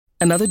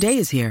Another day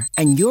is here,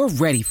 and you're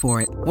ready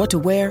for it. What to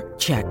wear?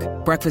 Check.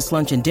 Breakfast,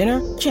 lunch, and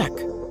dinner? Check.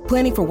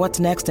 Planning for what's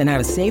next and how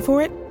to save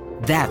for it?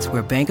 That's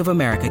where Bank of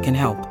America can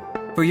help.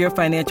 For your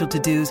financial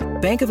to-dos,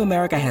 Bank of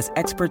America has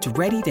experts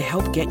ready to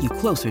help get you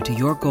closer to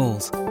your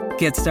goals.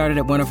 Get started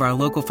at one of our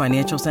local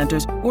financial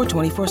centers or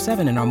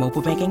 24/7 in our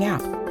mobile banking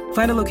app.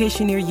 Find a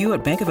location near you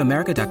at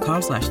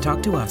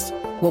bankofamerica.com/talktous.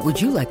 What would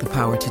you like the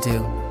power to do?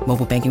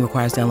 Mobile banking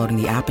requires downloading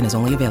the app and is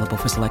only available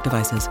for select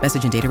devices.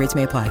 Message and data rates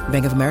may apply.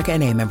 Bank of America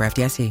N.A., member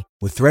FDIC.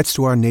 With threats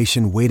to our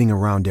nation waiting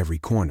around every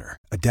corner,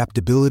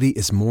 adaptability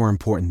is more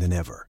important than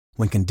ever.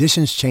 When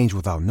conditions change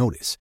without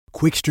notice,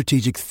 quick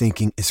strategic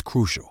thinking is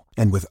crucial.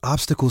 And with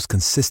obstacles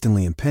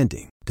consistently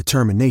impending,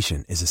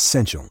 determination is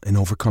essential in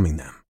overcoming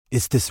them.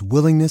 It's this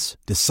willingness,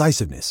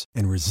 decisiveness,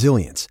 and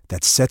resilience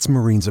that sets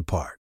Marines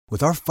apart.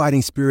 With our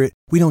fighting spirit,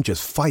 we don't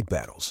just fight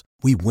battles,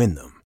 we win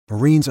them.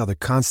 Marines are the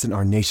constant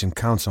our nation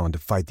counts on to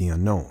fight the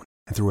unknown.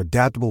 And through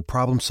adaptable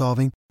problem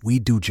solving, we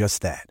do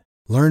just that.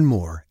 Learn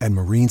more at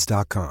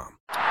marines.com.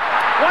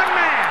 One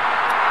man.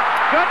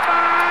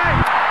 Goodbye.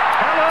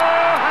 Hello,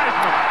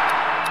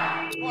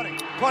 Heisman. 20,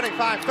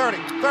 25, 30,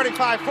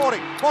 35, 40,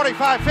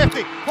 45,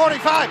 50,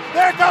 45.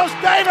 There goes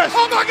Davis.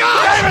 Oh, my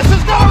God. Davis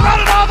is going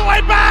running all the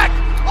way back.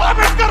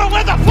 Auburn's going to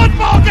win the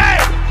football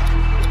game.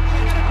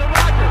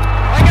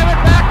 They give it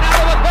back now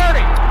to the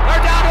 30.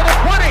 They're down to the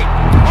 20.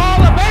 All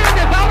the band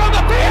is out on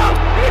the field.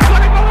 He's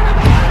going to go into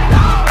the end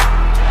zone.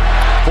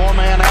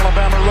 Four-man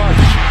Alabama rush.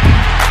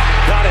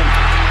 Got him.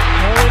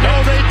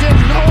 No, they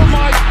didn't. Oh,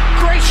 my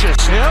gracious.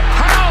 Yep.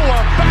 How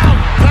about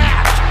that?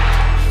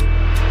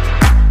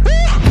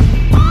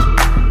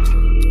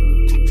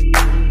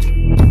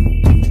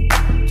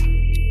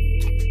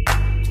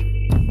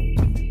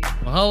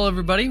 Well, hello,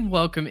 everybody.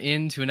 Welcome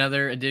into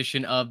another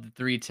edition of The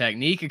Three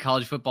Technique, a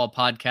college football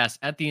podcast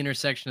at the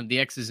intersection of the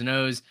X's and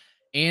O's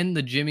and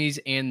the Jimmies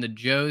and the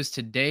Joes.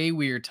 Today,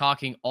 we are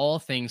talking all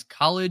things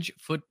college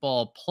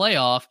football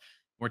playoff.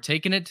 We're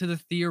taking it to the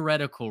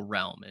theoretical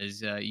realm.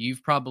 As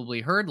you've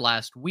probably heard,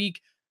 last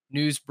week,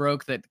 news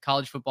broke that the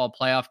College Football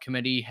Playoff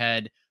Committee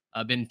had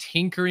been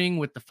tinkering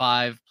with the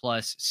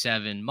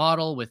 5+7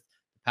 model, with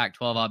the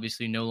Pac-12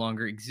 obviously no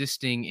longer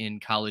existing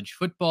in college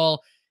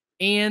football.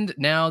 And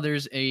now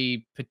there's a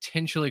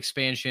potential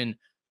expansion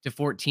to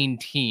 14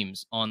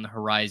 teams on the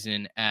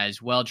horizon as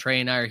well.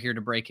 Trey and I are here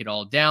to break it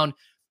all down,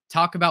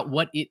 talk about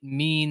what it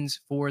means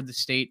for the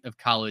state of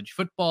college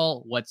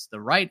football, what's the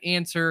right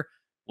answer,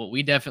 what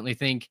we definitely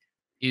think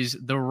is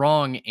the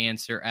wrong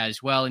answer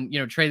as well. And,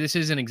 Trey, this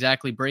isn't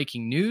exactly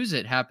breaking news.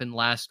 It happened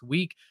last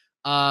week.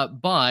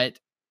 But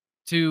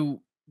to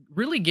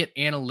really get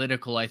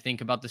analytical, I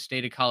think, about the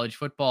state of college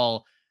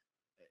football,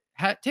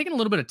 taking a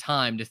little bit of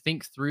time to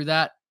think through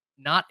that,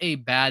 not a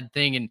bad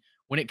thing. And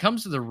when it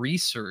comes to the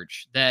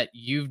research that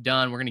you've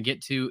done, we're going to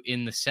get to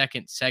in the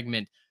second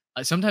segment,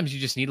 sometimes you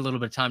just need a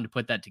little bit of time to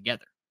put that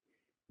together.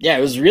 Yeah,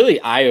 it was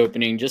really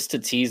eye-opening. Just to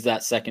tease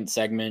that second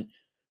segment,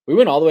 we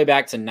went all the way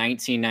back to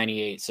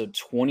 1998, so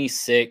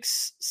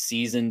 26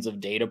 seasons of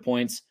data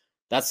points.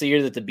 That's the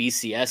year that the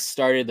BCS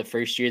started, the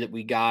first year that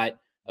we got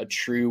a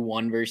true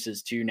 1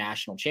 versus 2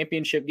 national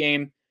championship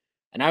game.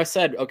 And I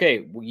said,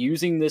 okay,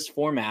 using this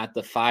format,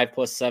 the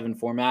 5+7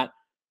 format,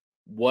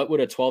 what would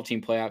a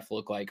 12-team playoff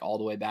look like all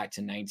the way back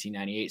to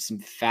 1998? Some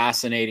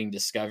fascinating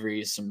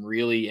discoveries, some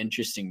really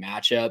interesting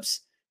matchups.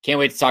 Can't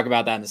wait to talk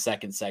about that in the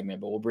second segment,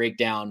 but we'll break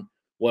down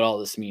what all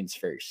this means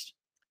first.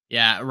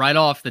 Yeah, right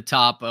off the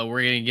top,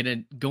 we're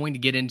going to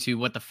get into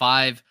what the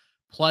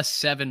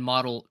 5+7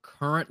 model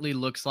currently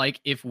looks like,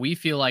 if we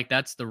feel like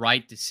that's the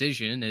right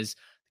decision, as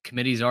the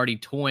committee's already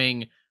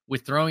toying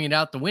with throwing it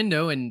out the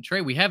window. And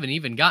Trey, we haven't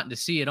even gotten to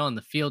see it on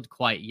the field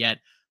quite yet.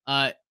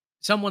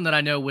 Someone that I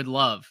know would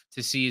love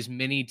to see as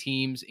many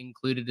teams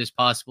included as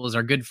possible is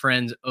our good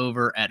friends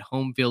over at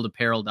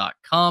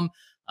homefieldapparel.com.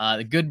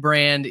 The good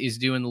brand is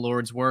doing the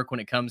Lord's work when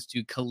it comes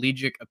to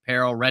collegiate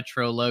apparel,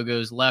 retro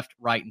logos, left,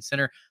 right, and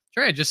center.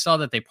 Trey, I just saw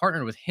that they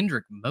partnered with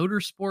Hendrick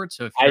Motorsports.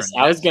 So if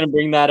I was going to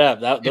bring that up.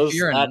 If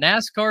you're a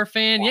NASCAR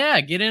fan,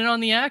 get in on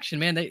the action,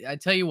 man. I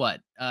tell you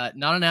what,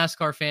 not a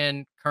NASCAR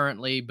fan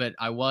currently, but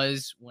I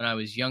was when I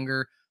was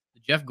younger.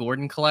 The Jeff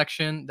Gordon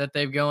collection that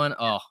they've going,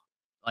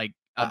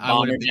 a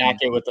bomber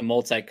jacket with the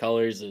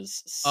multicolors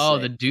is sick. Oh,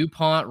 the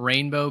DuPont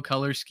rainbow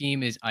color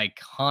scheme is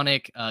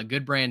iconic.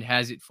 Good brand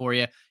has it for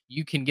you.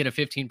 You can get a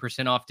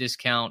 15% off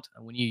discount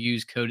when you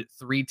use code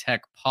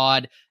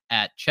 3TechPod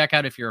at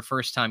checkout if you're a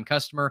first-time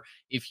customer.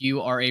 If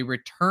you are a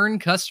return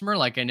customer,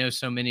 like I know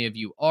so many of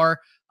you are,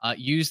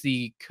 use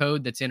the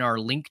code that's in our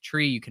link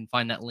tree. You can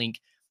find that link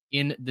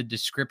in the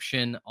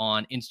description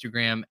on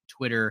Instagram,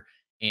 Twitter,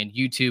 and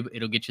YouTube.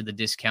 It'll get you the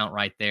discount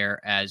right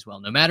there as well.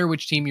 No matter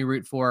which team you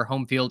root for,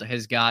 Home Field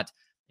has got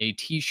a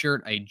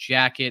t-shirt, a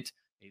jacket,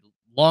 a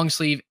long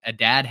sleeve, a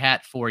dad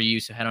hat for you.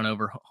 So head on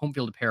over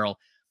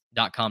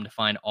homefieldapparel.com to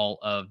find all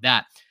of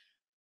that.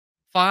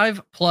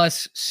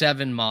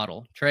 5+7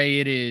 model. Trey,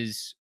 it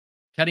is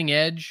cutting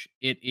edge.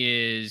 It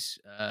is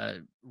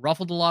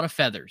ruffled a lot of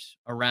feathers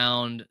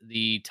around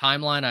the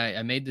timeline.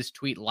 I made this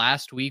tweet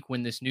last week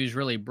when this news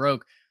really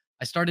broke.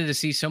 I started to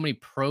see so many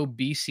pro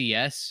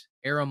BCS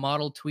era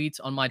model tweets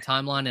on my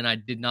timeline, and I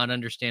did not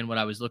understand what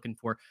I was looking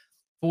for.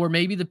 For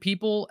maybe the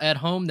people at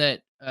home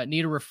that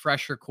need a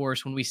refresher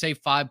course, when we say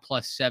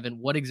 5+7,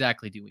 what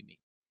exactly do we mean?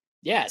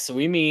 Yeah, so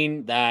we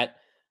mean that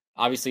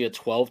obviously a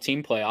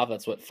 12-team playoff,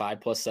 that's what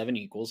 5+7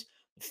 equals.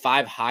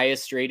 Five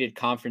highest rated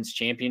conference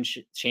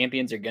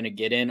champions are going to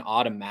get in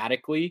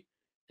automatically.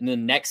 And the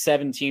next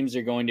 7 teams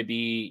are going to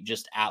be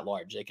just at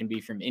large. They can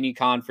be from any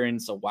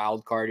conference, a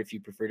wild card if you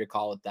prefer to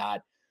call it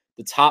that.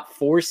 The top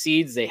 4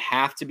 seeds, they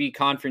have to be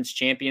conference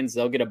champions.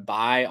 They'll get a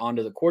bye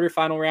onto the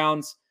quarterfinal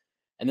rounds.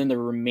 And then the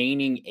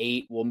remaining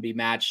 8 will be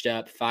matched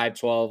up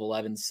 5-12,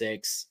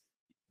 11-6,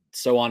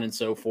 so on and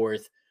so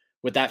forth.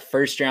 With that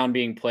first round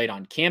being played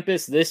on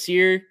campus this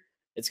year,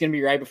 it's going to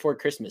be right before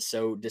Christmas.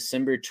 So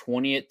December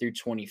 20th through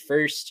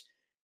 21st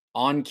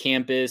on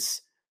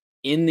campus,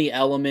 in the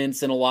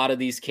elements in a lot of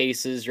these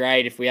cases,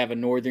 right? If we have a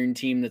northern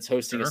team that's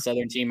hosting a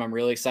southern team, I'm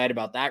really excited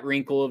about that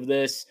wrinkle of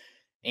this.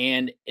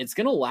 And it's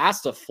going to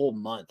last a full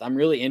month. I'm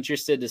really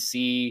interested to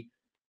see,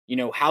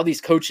 how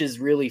these coaches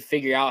really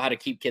figure out how to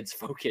keep kids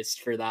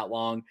focused for that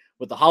long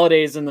with the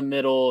holidays in the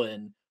middle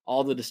and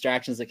all the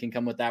distractions that can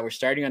come with that. We're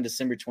starting on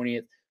December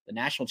 20th. The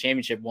national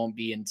championship won't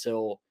be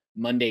until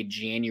Monday,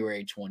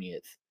 January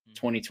 20th,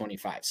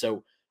 2025.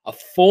 So a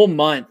full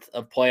month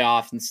of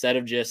playoffs instead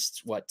of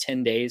just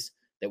 10 days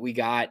that we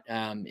got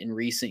in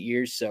recent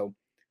years. So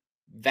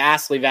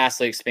vastly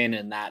expanded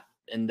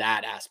in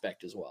that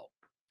aspect as well.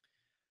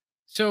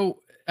 So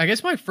I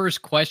guess my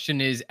first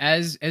question is,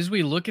 as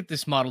we look at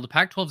this model, the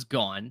Pac-12's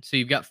gone. So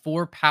you've got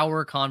 4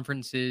 power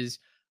conferences,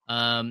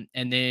 and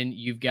then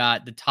you've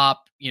got the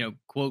top,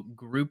 quote,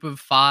 group of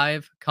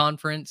 5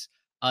 conference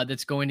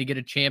that's going to get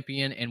a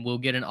champion and will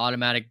get an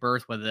automatic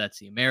berth, whether that's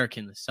the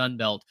American, the Sun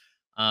Belt,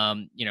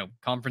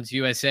 Conference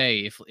USA,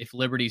 if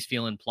Liberty's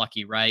feeling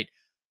plucky, right?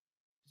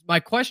 My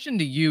question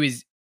to you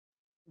is,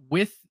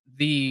 with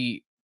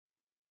the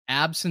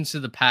absence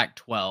of the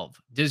Pac-12,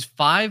 does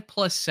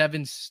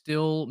 5+7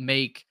 still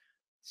make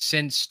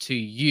sense to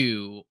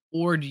you,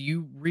 or do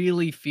you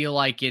really feel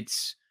like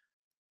it's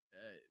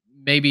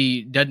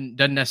maybe doesn't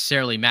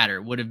necessarily matter?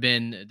 It would have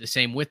been the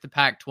same with the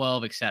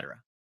Pac-12, etc.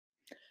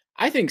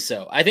 I think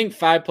so. I think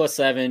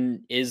 5+7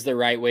 is the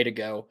right way to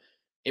go.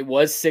 It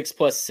was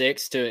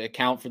 6+6 to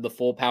account for the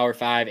full Power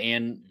 5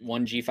 and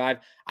 1 G5.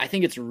 I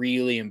think it's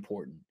really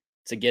important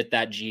to get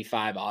that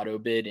G5 auto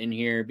bid in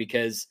here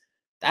because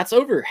that's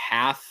over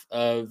half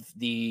of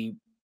the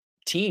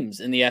teams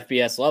in the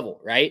FBS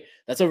level, right?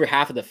 That's over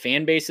half of the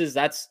fan bases.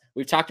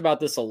 We've talked about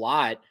this a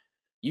lot.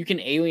 You can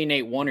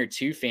alienate 1 or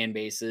 2 fan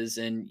bases,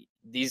 and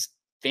these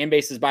fan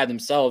bases by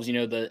themselves,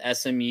 the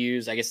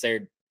SMUs, I guess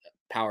they're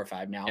Power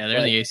 5 now. Yeah, they're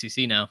in the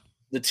ACC now.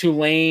 The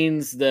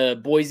Tulanes,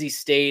 the Boise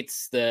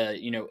States, the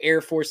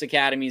Air Force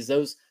Academies,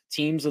 those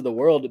teams of the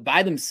world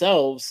by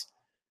themselves,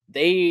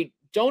 they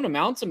don't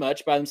amount to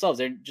much by themselves.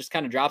 They're just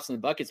kind of drops in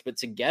the buckets, but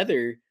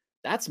together,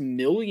 that's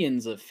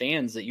millions of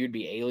fans that you'd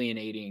be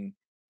alienating,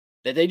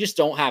 that they just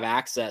don't have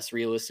access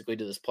realistically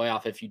to this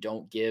playoff if you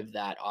don't give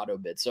that auto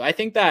bid. So I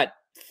think that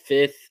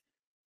 5th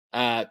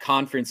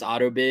conference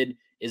auto bid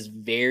is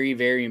very,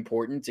 very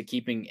important to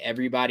keeping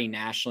everybody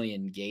nationally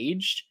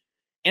engaged.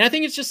 And I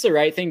think it's just the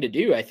right thing to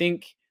do. I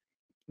think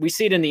we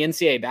see it in the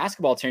NCAA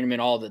basketball tournament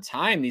all the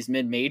time. These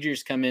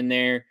mid-majors come in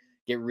there,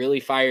 get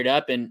really fired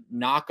up, and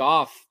knock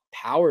off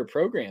power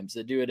programs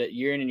that do it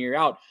year in and year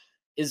out.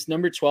 Is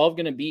number 12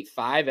 going to beat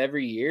 5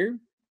 every year?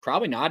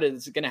 Probably not.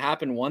 It's going to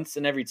happen once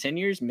in every 10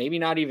 years. Maybe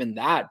not even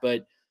that.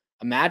 But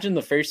imagine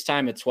the first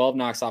time a 12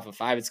 knocks off a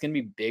 5. It's going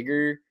to be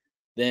bigger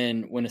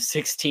than when a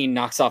 16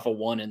 knocks off a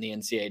 1 in the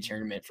NCAA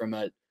tournament from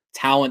a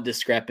talent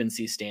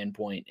discrepancy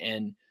standpoint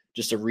and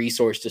just a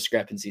resource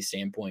discrepancy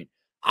standpoint.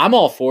 I'm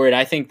all for it.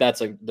 I think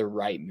that's the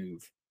right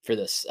move for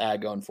this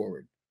going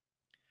forward.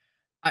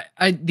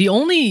 The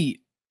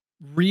only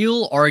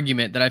real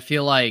argument that I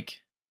feel like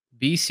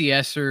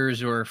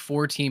BCSers or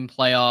 4-team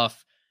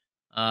playoff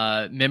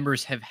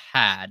members have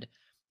had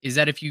is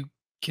that if you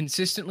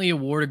consistently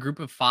award a group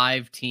of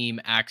 5 team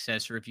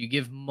access, or if you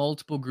give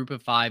multiple group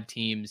of 5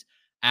 teams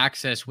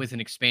access with an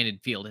expanded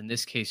field, in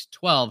this case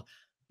 12,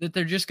 that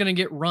they're just going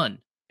to get run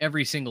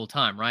every single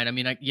time, right? I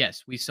mean,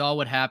 yes, we saw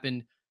what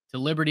happened to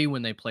Liberty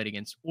when they played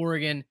against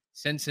Oregon,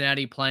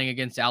 Cincinnati playing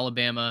against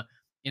Alabama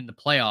in the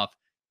playoff.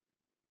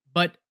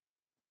 But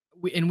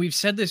we've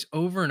said this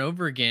over and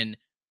over again,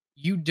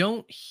 you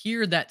don't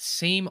hear that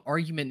same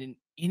argument in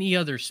any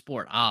other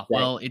sport.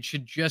 Well, it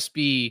should just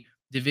be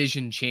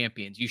division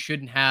champions. You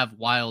shouldn't have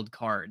wild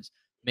cards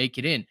make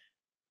it in.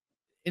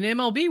 In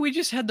MLB, we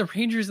just had the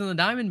Rangers and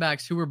the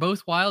Diamondbacks, who were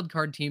both wild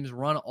card teams,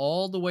 run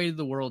all the way to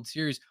the World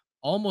Series,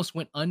 almost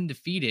went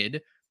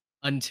undefeated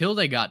until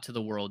they got to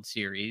the World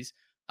Series.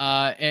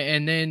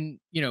 And then,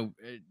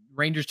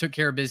 Rangers took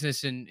care of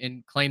business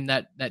and claimed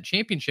that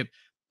championship.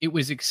 It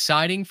was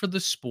exciting for the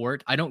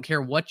sport. I don't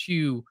care what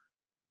you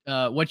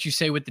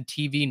say with the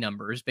TV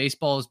numbers.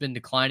 Baseball has been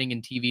declining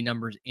in TV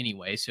numbers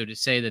anyway. So to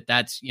say that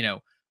that's,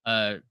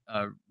 a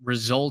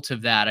result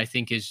of that, I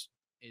think is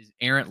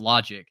errant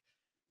logic.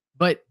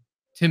 But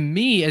to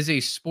me as a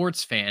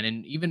sports fan,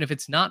 and even if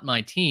it's not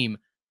my team,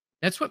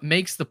 that's what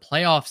makes the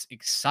playoffs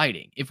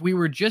exciting. If we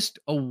were just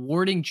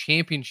awarding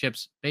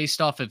championships based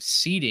off of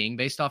seeding,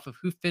 based off of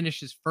who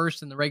finishes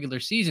first in the regular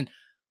season,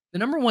 the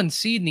number one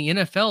seed in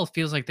the NFL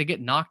feels like they get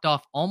knocked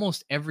off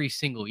almost every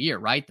single year,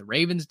 right? The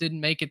Ravens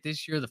didn't make it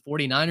this year. The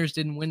 49ers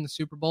didn't win the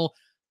Super Bowl.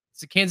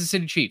 It's the Kansas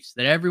City Chiefs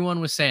that everyone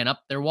was saying,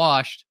 up, they're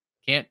washed.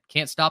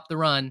 Can't stop the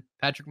run.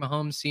 Patrick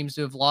Mahomes seems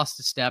to have lost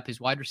a step.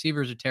 His wide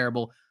receivers are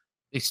terrible.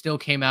 They still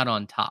came out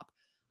on top.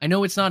 I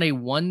know it's not a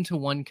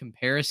one-to-one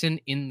comparison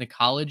in the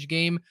college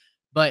game,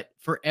 but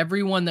for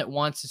everyone that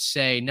wants to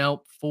say,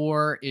 nope,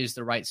 4 is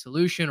the right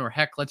solution, or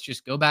heck, let's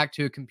just go back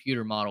to a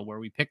computer model where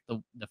we pick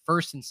the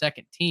first and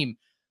second team,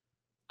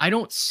 I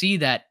don't see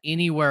that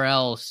anywhere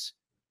else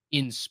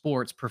in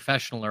sports,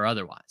 professional or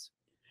otherwise.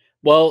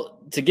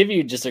 Well, to give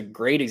you just a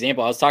great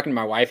example, I was talking to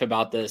my wife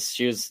about this.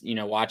 She was,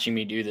 watching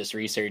me do this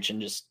research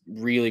and just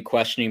really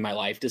questioning my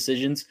life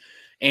decisions.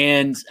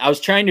 And I was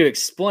trying to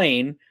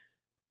explain,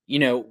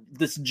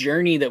 this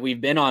journey that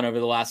we've been on over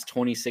the last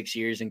 26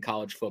 years in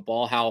college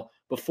football, how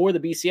before the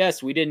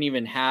BCS, we didn't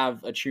even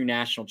have a true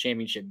national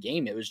championship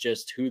game. It was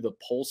just who the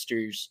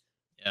pollsters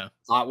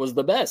thought was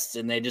the best.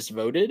 And they just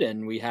voted,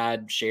 and we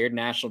had shared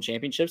national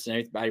championships, and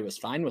everybody was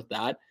fine with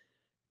that.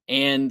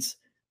 And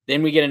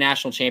then we get a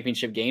national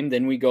championship game.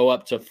 Then we go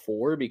up to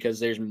 4 because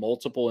there's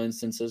multiple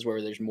instances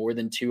where there's more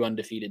than 2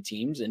 undefeated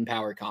teams in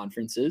power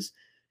conferences.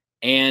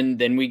 And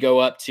then we go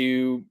up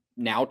to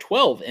now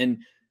 12. And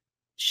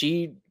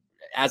she,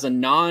 as a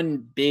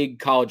non-big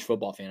college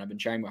football fan, I've been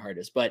trying my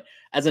hardest, but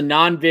as a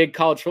non-big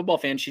college football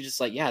fan, she's just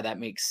like, yeah, that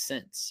makes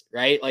sense,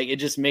 right? Like, it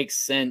just makes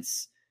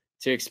sense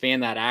to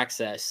expand that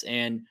access.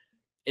 And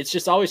it's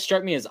just always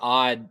struck me as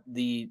odd,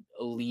 the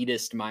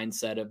elitist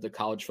mindset of the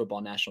college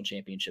football national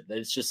championship, that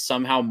it's just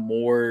somehow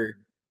more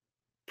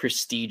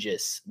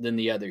prestigious than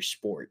the other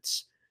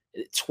sports.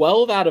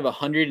 12 out of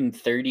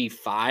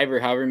 135 or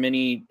however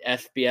many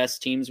FBS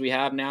teams we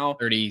have now.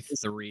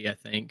 33, I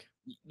think.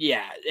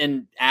 Yeah.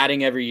 And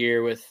adding every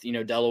year with,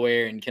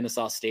 Delaware and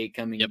Kennesaw State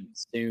coming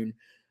soon.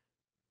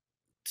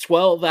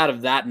 12 out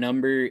of that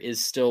number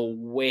is still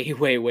way,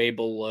 way, way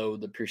below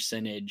the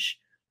percentage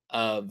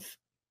of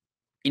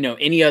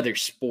any other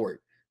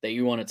sport that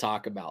you want to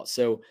talk about.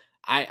 So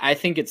I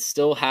think it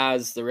still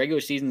has, the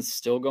regular season's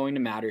still going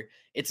to matter.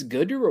 It's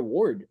good to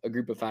reward a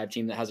group of 5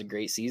 team that has a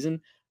great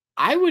season.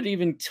 I would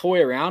even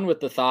toy around with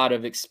the thought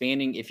of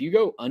expanding. If you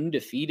go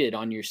undefeated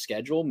on your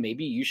schedule,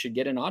 maybe you should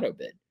get an auto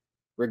bid,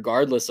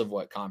 regardless of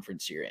what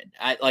conference you're in.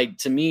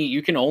 To me,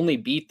 you can only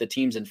beat the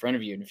teams in front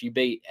of you. And if you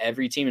beat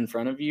every team in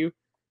front of you,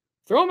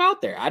 throw them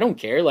out there. I don't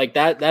care.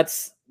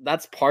 That's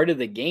part of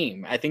the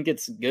game. I think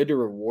it's good to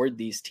reward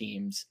these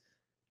teams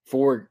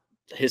for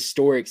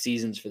historic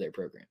seasons for their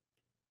program.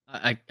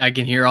 I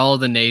can hear all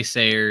the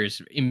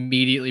naysayers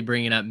immediately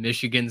bringing up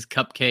Michigan's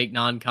cupcake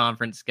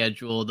non-conference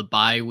schedule, the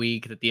bye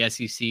week that the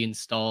SEC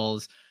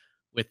installs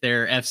with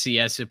their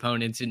FCS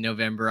opponents in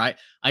November.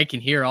 I can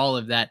hear all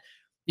of that.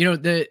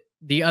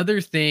 The other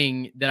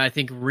thing that I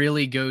think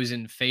really goes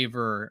in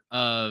favor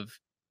of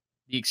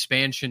the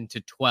expansion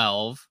to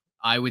 12,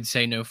 I would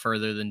say no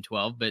further than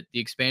 12, but the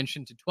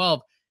expansion to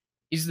 12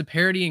 is the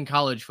parity in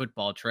college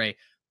football, Trey.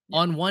 Yeah.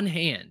 On one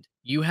hand,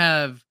 you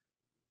have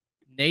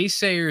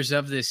naysayers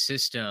of this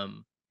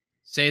system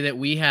say that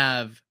we've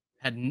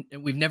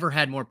never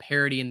had more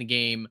parity in the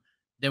game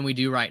than we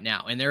do right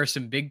now. And there are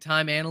some big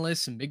time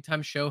analysts and big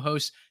time show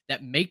hosts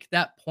that make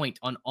that point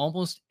on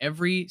almost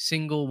every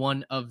single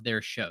one of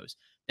their shows,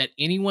 that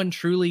anyone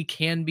truly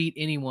can beat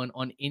anyone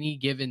on any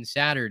given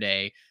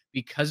Saturday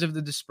because of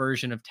the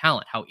dispersion of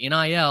talent, how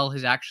NIL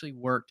has actually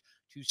worked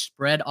to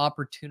spread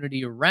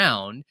opportunity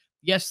around.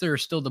 Yes, there are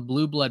still the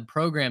blue blood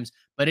programs,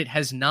 but it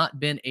has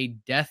not been a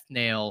death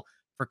nail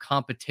for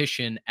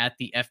competition at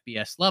the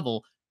FBS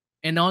level.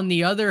 And on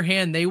the other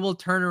hand, they will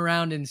turn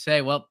around and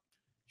say, well,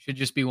 should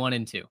just be 1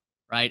 and 2,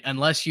 right?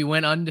 Unless you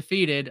went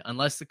undefeated,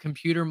 unless the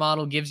computer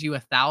model gives you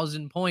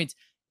 1,000 points,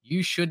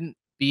 you shouldn't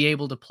be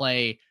able to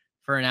play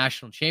for a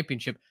national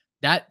championship.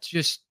 That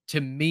just,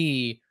 to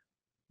me,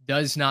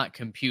 does not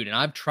compute. And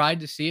I've tried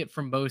to see it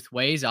from both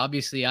ways.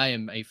 Obviously, I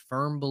am a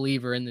firm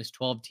believer in this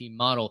 12-team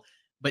model.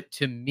 But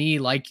to me,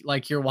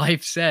 like your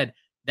wife said,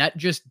 that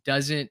just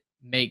doesn't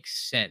make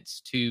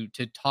sense to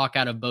talk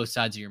out of both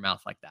sides of your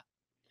mouth like that.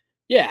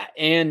 Yeah,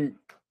 and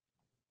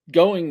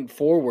going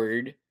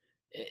forward,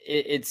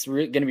 it's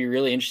going to be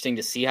really interesting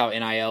to see how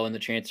NIL and the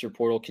transfer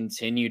portal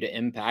continue to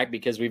impact,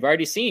 because we've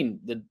already seen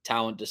the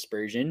talent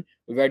dispersion.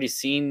 We've already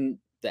seen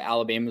the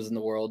Alabamas in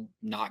the world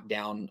knock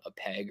down a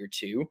peg or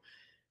two.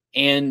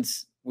 And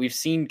we've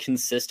seen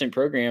consistent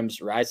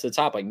programs rise to the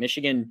top. Like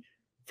Michigan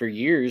for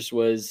years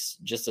was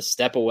just a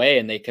step away,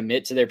 and they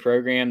commit to their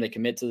program, they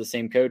commit to the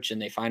same coach,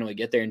 and they finally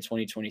get there in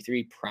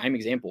 2023. Prime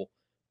example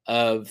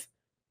of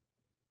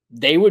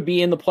they would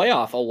be in the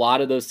playoff a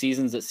lot of those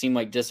seasons that seem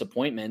like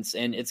disappointments.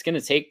 And it's going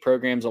to take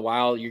programs a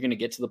while. You're going to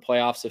get to the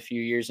playoffs a few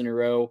years in a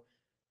row.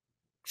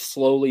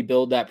 slowly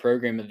build that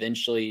program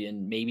eventually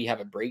and maybe have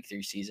a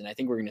breakthrough season. I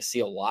think we're going to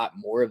see a lot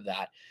more of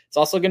that. It's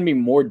also going to be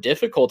more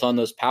difficult on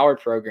those power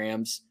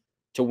programs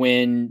to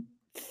win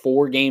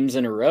 4 games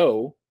in a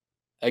row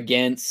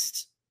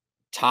against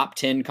top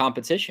 10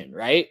 competition,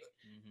 right?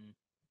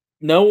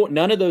 No,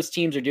 none of those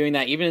teams are doing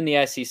that. Even in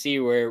the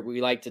SEC, where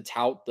we like to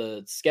tout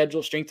the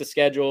schedule, strength of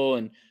schedule,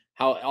 and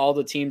how all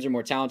the teams are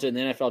more talented in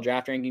the NFL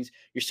draft rankings,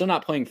 you're still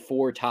not playing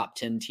 4 top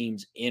 10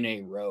 teams in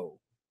a row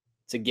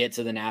to get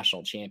to the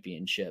national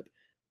championship.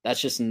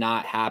 That's just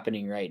not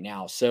happening right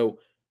now. So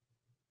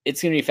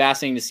it's going to be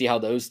fascinating to see how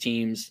those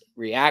teams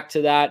react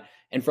to that.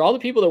 And for all the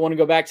people that want to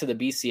go back to the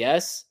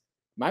BCS,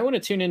 might want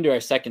to tune into our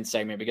second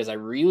segment, because I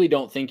really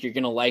don't think you're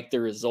going to like the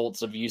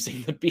results of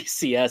using the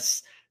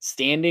BCS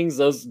standings.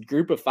 Those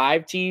group of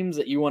 5 teams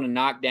that you want to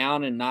knock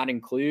down and not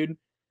include,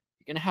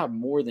 you're going to have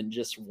more than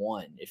just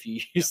one if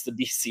you use the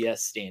BCS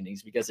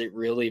standings, because it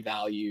really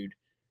valued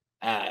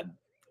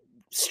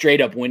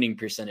straight up winning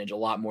percentage a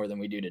lot more than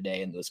we do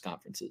today in those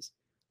conferences.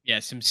 Yeah,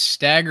 some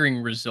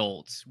staggering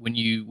results when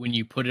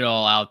you put it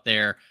all out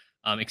there.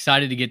 I'm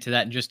excited to get to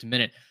that in just a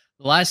minute.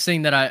 The last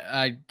thing that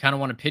I kind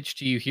of want to pitch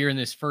to you here in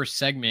this first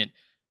segment,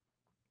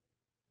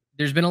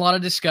 there's been a lot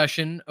of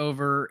discussion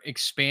over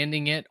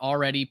expanding it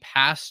already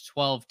past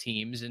 12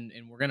 teams, and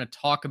we're going to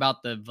talk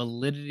about the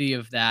validity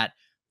of that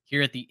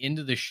here at the end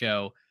of the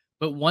show.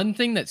 But one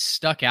thing that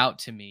stuck out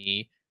to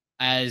me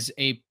as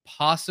a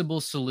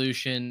possible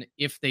solution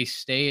if they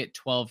stay at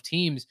 12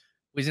 teams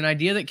was an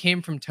idea that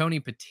came from Tony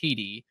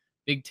Petitti,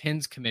 Big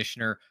Ten's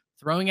commissioner,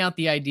 throwing out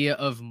the idea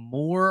of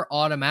more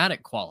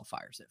automatic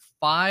qualifiers, that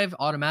 5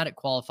 automatic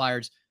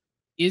qualifiers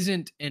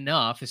isn't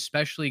enough,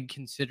 especially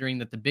considering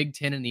that the Big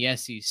Ten and the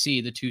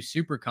SEC, the 2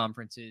 super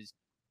conferences,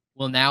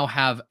 will now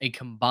have a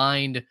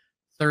combined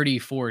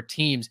 34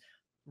 teams.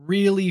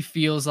 Really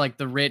feels like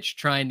the rich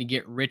trying to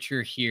get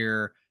richer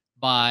here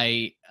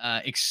by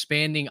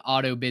expanding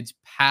auto bids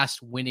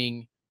past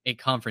winning a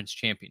conference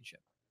championship.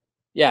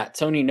 Yeah,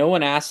 Tony, no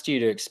one asked you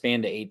to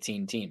expand to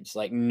 18 teams.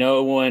 Like,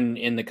 no one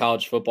in the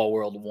college football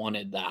world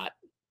wanted that.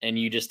 And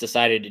you just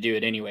decided to do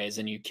it anyways.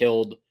 And you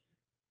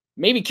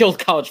maybe killed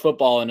college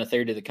football in a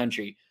third of the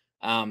country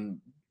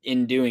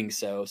in doing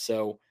so.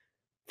 So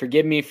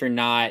forgive me for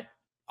not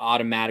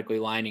automatically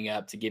lining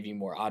up to give you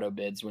more auto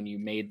bids when you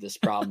made this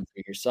problem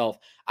for yourself.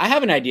 I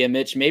have an idea,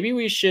 Mitch. Maybe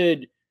we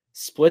should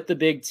split the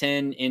Big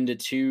Ten into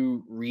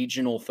 2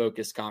 regional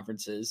focused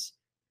conferences.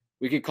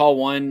 We could call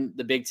one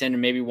the Big Ten,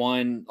 and maybe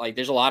one, like,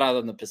 there's a lot out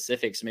in the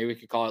Pacific, so maybe we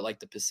could call it like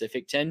the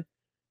Pacific 10,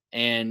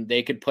 and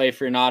they could play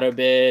for an auto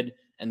bid,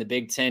 and the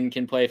Big Ten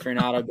can play for an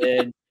auto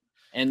bid,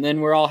 and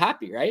then we're all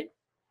happy, right?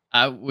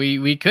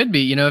 We could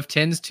be, if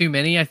 10's too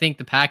many, I think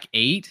the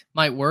Pac-8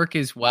 might work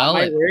as well.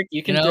 That might work.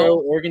 You can throw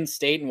Oregon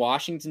State and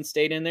Washington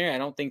State in there. I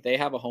don't think they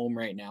have a home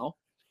right now.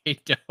 They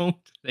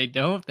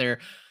don't.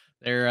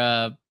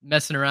 They're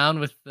messing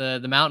around with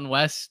the Mountain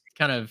West,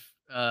 kind of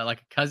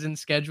like a cousin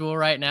schedule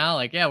right now.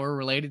 Like, yeah, we're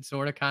related,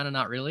 sort of, kind of,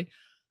 not really.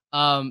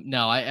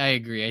 No, I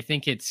agree. I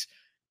think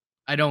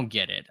I don't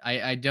get it.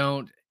 I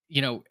don't,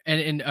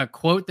 and a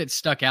quote that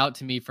stuck out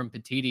to me from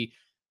Petitti,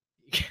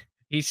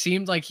 he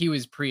seemed like he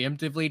was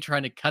preemptively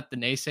trying to cut the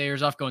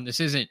naysayers off, going, this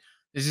isn't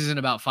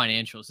about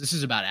financials. This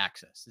is about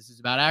access. This is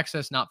about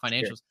access, not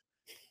financials.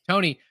 Sure.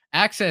 Tony,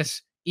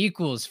 access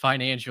equals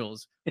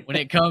financials when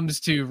it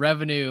comes to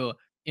revenue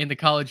in the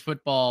college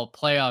football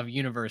playoff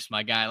universe,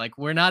 my guy. Like,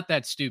 we're not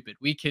that stupid.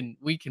 We can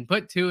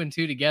put 2 and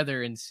 2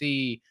 together and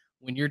see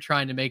when you're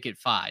trying to make it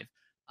 5.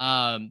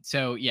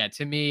 So yeah,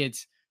 to me,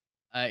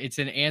 it's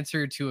an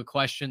answer to a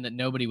question that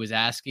nobody was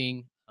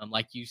asking.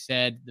 Like you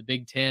said, the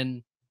Big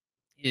Ten,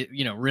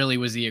 really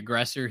was the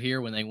aggressor here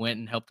when they went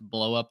and helped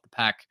blow up the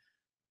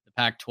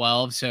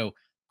Pac-12. So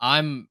I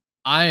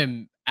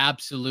am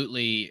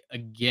absolutely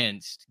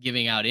against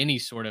giving out any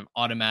sort of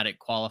automatic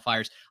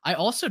qualifiers. I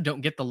also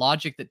don't get the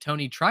logic that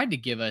Tony tried to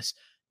give us,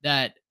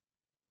 that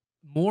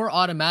more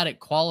automatic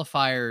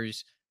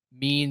qualifiers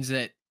means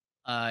that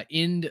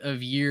end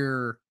of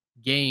year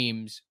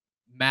games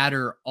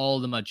matter all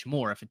the much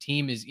more. If a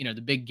team is,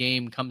 the big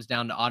game comes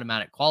down to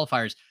automatic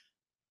qualifiers,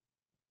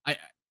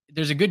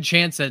 there's a good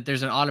chance that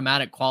there's an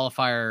automatic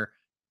qualifier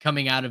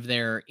coming out of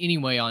there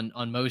anyway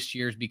on most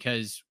years,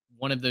 because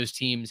one of those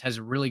teams has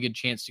a really good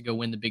chance to go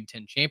win the Big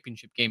Ten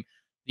championship game.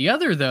 The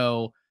other,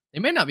 though, they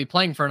may not be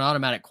playing for an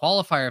automatic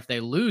qualifier if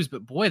they lose,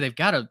 but boy, they've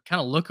got to kind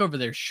of look over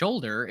their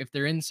shoulder if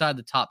they're inside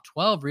the top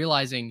 12,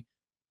 realizing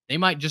they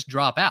might just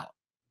drop out.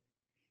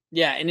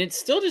 Yeah, and it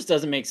still just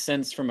doesn't make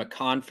sense from a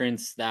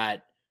conference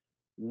that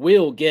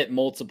will get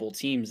multiple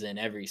teams in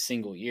every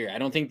single year. I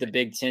don't think the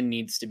Big Ten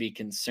needs to be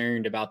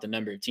concerned about the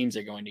number of teams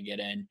they're going to get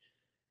in.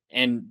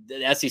 And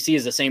the SEC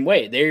is the same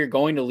way. They're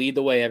going to lead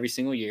the way every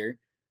single year,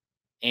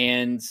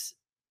 and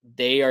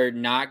they are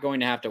not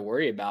going to have to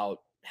worry about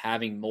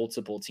having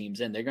multiple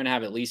teams in. They're going to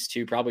have at least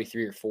 2, probably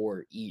 3 or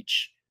 4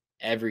 each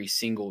every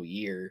single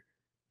year.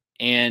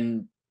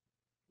 And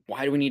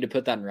why do we need to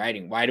put that in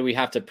writing? Why do we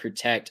have to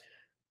protect?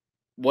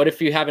 What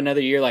if you have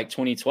another year like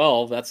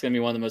 2012? That's going to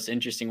be one of the most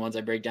interesting ones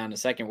I break down in a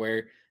second,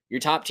 where your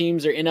top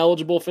teams are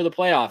ineligible for the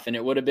playoff, and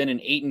it would have been an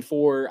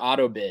 8-4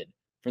 auto bid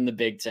from the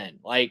Big Ten.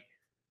 Like,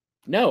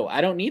 no, I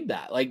don't need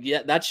that. Like,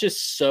 yeah, that's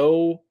just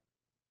so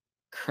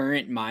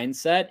current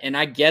mindset. And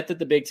I get that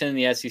the Big Ten and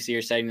the SEC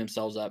are setting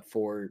themselves up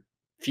for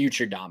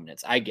future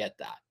dominance. I get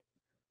that.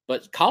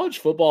 But college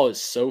football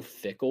is so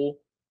fickle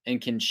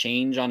and can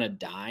change on a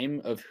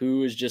dime of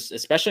who is just,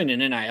 especially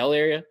in an NIL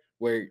area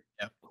where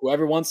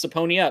whoever wants to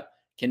pony up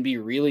can be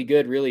really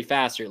good, really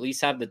fast, or at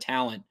least have the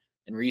talent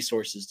and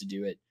resources to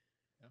do it.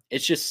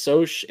 It's just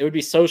it would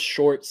be so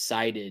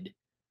short-sighted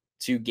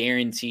to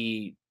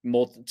guarantee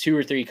 2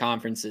 or 3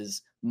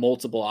 conferences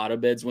multiple auto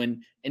bids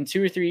when in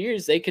 2 or 3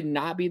 years they could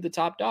not be the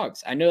top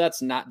dogs. I know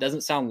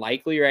doesn't sound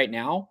likely right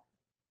now,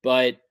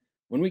 but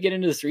when we get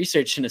into this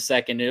research in a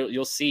second,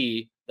 you'll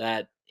see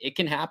that it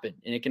can happen,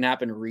 and it can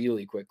happen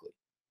really quickly.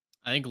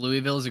 I think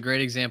Louisville is a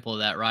great example of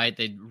that, right?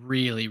 They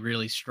really,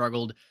 really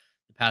struggled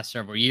the past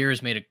several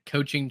years, made a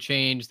coaching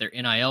change. Their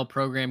NIL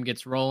program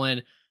gets rolling,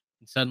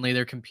 and suddenly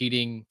they're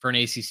competing for an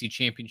ACC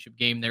championship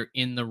game. They're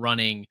in the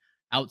running,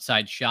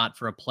 outside shot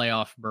for a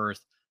playoff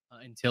berth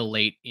until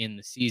late in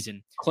the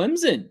season.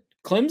 Clemson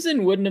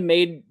wouldn't have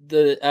made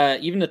the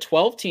even the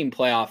 12-team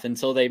playoff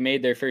until they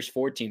made their first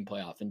 14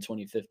 playoff in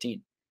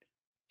 2015.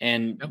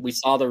 And we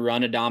saw the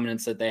run of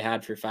dominance that they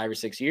had for 5 or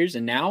 6 years.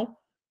 And now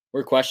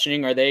we're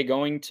questioning, are they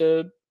going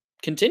to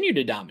continue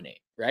to dominate?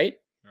 Right.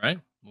 Right.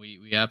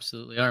 We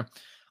absolutely are.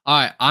 All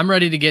right. I'm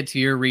ready to get to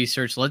your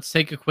research. Let's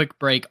take a quick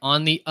break.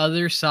 On the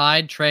other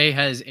side, Trey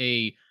has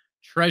a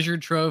treasure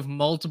trove,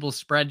 multiple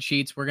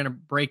spreadsheets. We're going to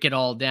break it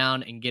all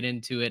down and get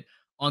into it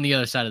on the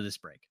other side of this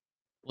break.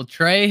 Well,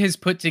 Trey has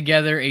put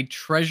together a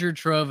treasure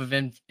trove of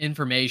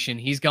information.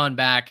 He's gone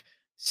back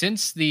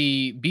since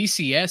the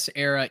BCS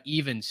era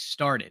even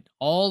started,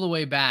 all the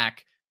way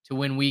back to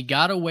when we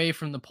got away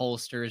from the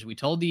pollsters. We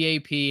told the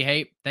AP,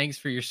 hey, thanks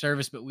for your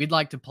service, but we'd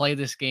like to play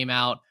this game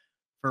out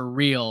for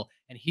real.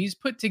 And he's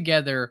put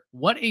together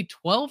what a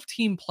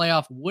 12-team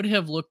playoff would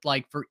have looked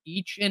like for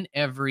each and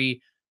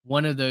every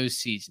one of those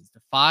seasons,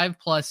 the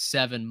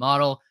 5+7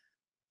 model.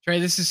 Trey,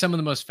 this is some of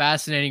the most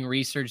fascinating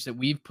research that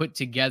we've put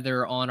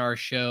together on our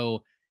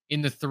show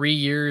in the 3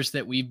 years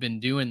that we've been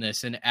doing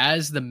this. And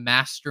as the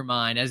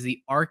mastermind, as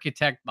the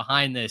architect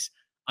behind this,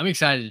 I'm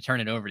excited to turn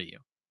it over to you.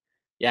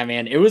 Yeah,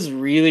 man, it was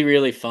really,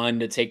 really fun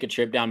to take a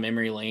trip down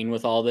memory lane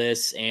with all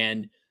this.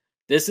 And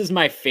this is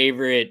my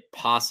favorite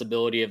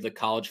possibility of the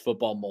college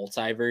football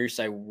multiverse.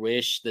 I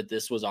wish that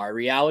this was our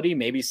reality,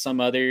 maybe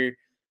some other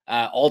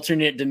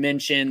alternate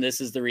dimension.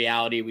 This is the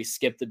reality. We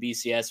skipped the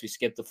BCS, we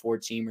skipped the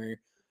 4-teamer.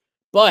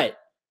 But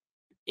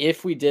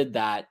if we did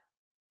that,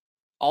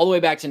 all the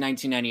way back to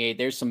 1998,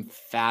 there's some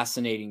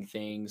fascinating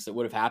things that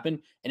would have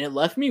happened. And it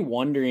left me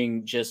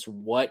wondering just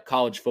what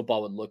college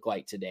football would look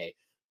like today.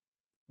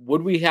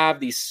 Would we have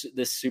this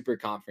super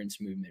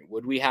conference movement?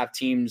 Would we have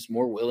teams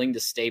more willing to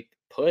stay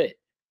put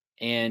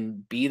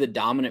and be the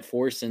dominant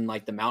force in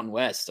like the Mountain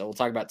West? So we'll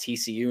talk about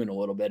TCU in a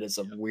little bit as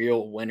a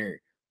real winner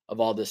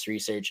of all this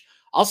research.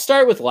 I'll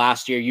start with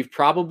last year. You've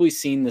probably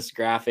seen this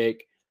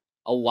graphic.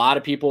 A lot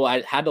of people,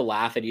 I had to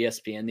laugh at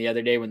ESPN the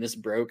other day when this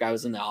broke. I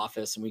was in the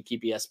office and we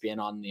keep ESPN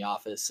on in the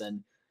office,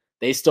 and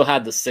they still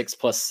had the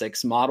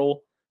 6+6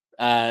 model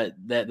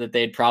that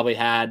they'd probably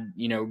had,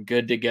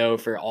 good to go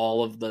for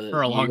all of the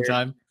for a long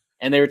time.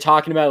 And they were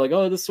talking about like,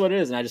 oh, this is what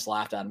it is. And I just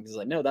laughed at them because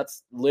like, no,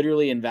 that's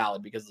literally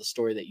invalid because of the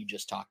story that you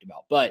just talked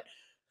about. But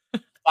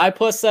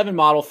 5+7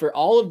 model for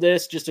all of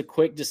this, just a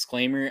quick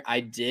disclaimer. I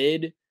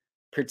did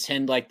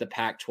pretend like the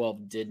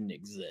Pac-12 didn't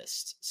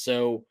exist.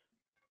 So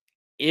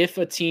if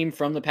a team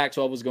from the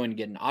Pac-12 was going to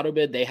get an auto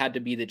bid, they had to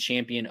be the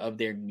champion of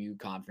their new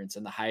conference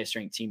and the highest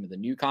ranked team of the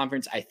new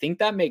conference. I think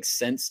that makes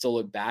sense to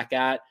look back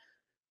at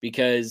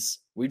because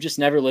we've just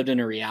never lived in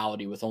a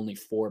reality with only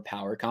 4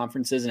 power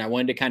conferences. And I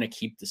wanted to kind of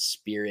keep the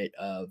spirit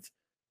of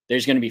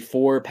there's going to be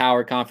 4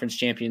 power conference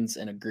champions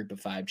and a group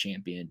of 5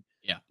 champion.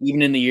 Yeah.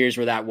 Even in the years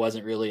where that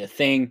wasn't really a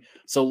thing.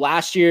 So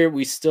last year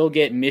we still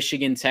get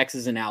Michigan,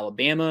 Texas, and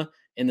Alabama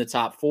in the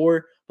top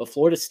 4, but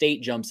Florida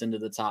State jumps into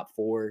the top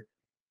 4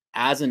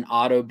 as an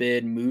auto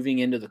bid moving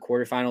into the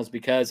quarterfinals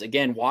because,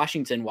 again,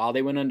 Washington, while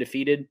they went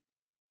undefeated,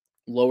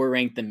 lower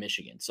ranked than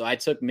Michigan. So I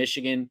took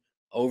Michigan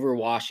over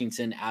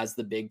Washington as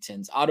the Big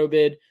Ten's auto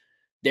bid.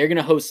 They're going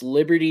to host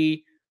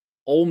Liberty.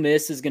 Ole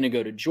Miss is going to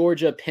go to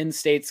Georgia. Penn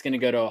State's going to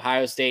go to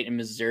Ohio State, and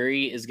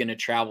Missouri is going to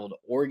travel to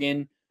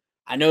Oregon.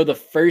 I know the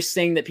first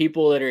thing that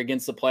people that are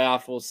against the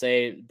playoff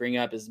will bring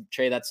up is,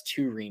 Trey, that's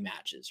 2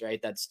 rematches,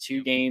 right? That's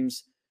 2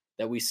 games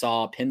that we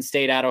saw. Penn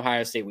State at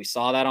Ohio State. We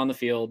saw that on the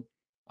field.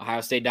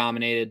 Ohio State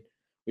dominated.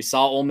 We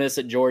saw Ole Miss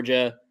at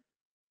Georgia.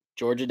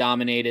 Georgia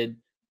dominated.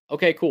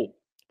 Okay, cool.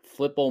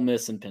 Flip Ole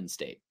Miss and Penn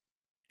State.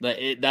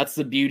 That's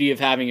the beauty of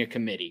having a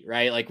committee,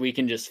 right? Like we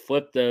can just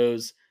flip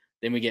those.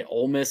 Then we get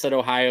Ole Miss at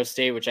Ohio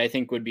State, which I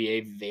think would be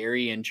a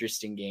very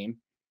interesting game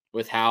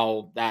with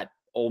how that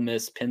Ole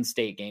Miss Penn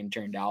State game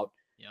turned out.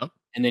 Yep.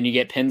 And then you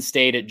get Penn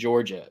State at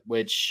Georgia,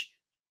 which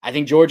I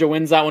think Georgia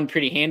wins that one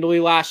pretty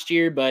handily last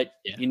year, but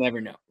you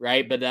never know,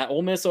 right? But that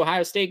Ole Miss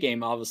Ohio State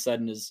game all of a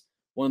sudden is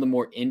one of the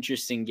more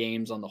interesting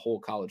games on the whole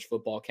college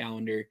football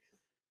calendar,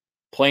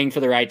 playing for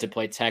the right to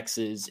play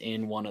Texas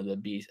in one of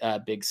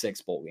the Big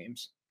Six bowl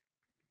games.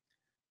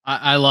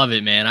 I love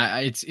it, man.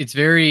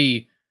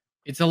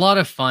 It's a lot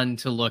of fun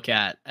to look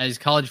at as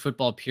college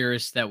football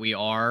purists that we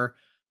are.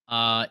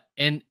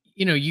 And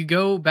you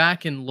go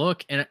back and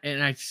look, and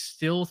I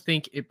still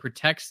think it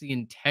protects the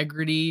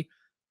integrity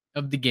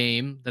of the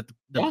game that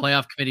the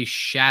playoff committee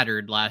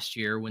shattered last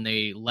year when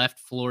they left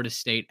Florida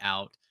State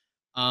out.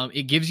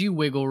 It gives you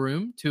wiggle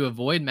room to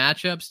avoid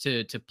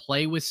matchups, to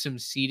play with some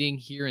seeding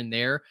here and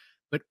there,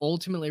 but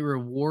ultimately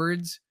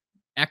rewards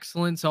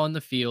excellence on the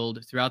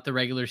field throughout the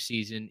regular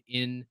season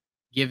in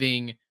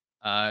giving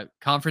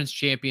conference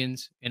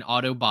champions an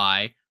auto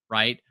bye,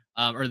 right?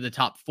 Or the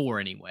top four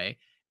anyway.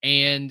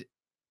 And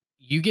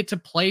you get to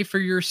play for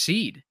your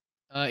seed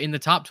in the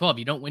top 12.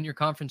 You don't win your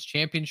conference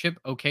championship.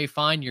 Okay,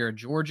 fine. You're a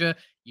Georgia.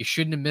 You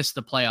shouldn't have missed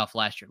the playoff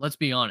last year. Let's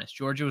be honest.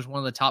 Georgia was one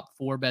of the top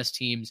 4 best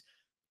teams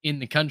in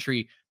the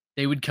country.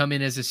 They would come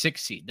in as a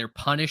 6 seed. They're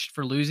punished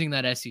for losing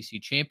that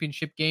SEC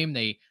championship game.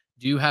 They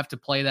do have to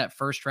play that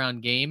first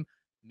round game.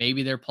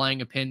 Maybe they're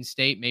playing a Penn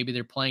State. Maybe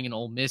they're playing an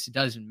Ole Miss. It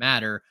doesn't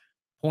matter.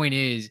 Point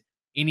is,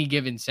 any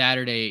given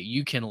Saturday,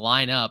 you can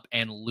line up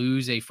and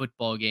lose a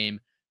football game.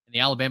 And the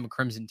Alabama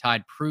Crimson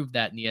Tide proved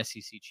that in the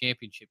SEC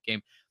championship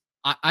game.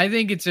 I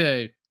think it's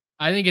a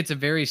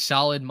very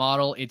solid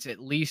model. It's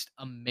at least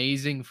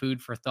amazing food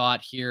for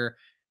thought here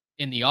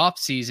in the off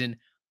season.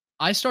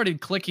 I started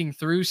clicking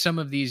through some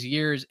of these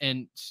years,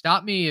 and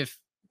stop me if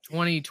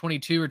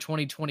 2022 or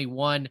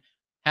 2021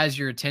 has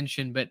your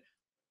attention, but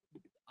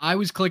I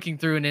was clicking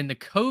through, and in the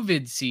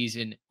COVID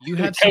season, you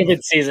have the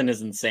COVID season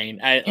is insane.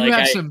 You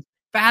have some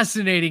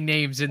fascinating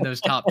names in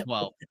those top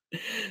 12.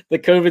 The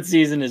COVID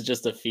season is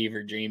just a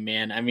fever dream,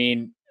 man. I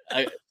mean,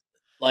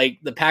 like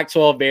the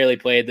Pac-12 barely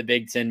played, the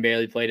Big Ten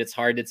barely played. It's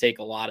hard to take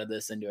a lot of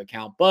this into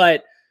account,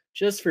 but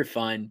just for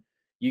fun,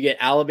 you get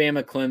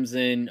Alabama,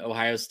 Clemson,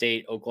 Ohio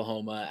State,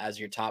 Oklahoma as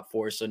your top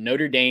 4. So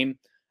Notre Dame,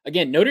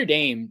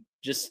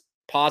 just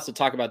pause to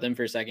talk about them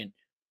for a second.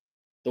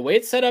 The way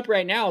it's set up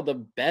right now, the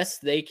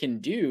best they can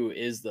do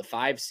is the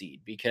 5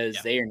 seed because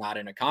they are not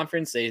in a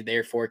conference. They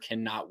therefore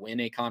cannot win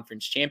a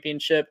conference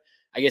championship.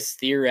 I guess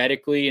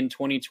theoretically in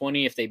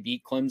 2020, if they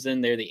beat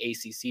Clemson, they're the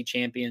ACC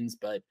champions.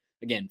 But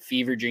again,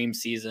 fever dream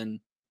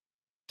season.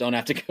 Don't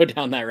have to go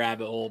down that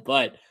rabbit hole.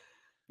 But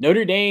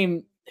Notre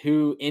Dame,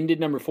 who ended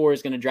number 4,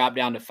 is going to drop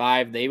down to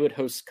 5. They would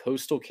host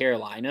Coastal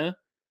Carolina,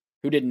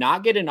 who did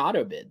not get an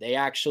auto bid. They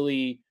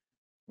actually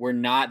were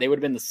not. They would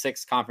have been the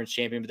 6th conference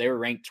champion, but they were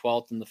ranked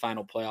 12th in the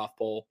final playoff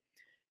poll.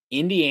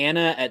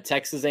 Indiana at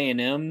Texas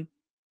A&M.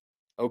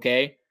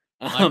 Okay.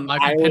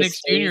 Michael Penix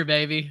Jr.,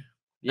 baby.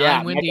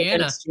 Yeah, Michael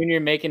Penix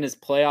Jr. making his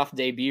playoff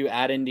debut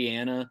at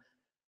Indiana.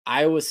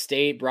 Iowa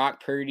State,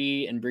 Brock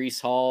Purdy and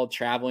Breece Hall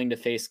traveling to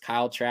face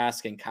Kyle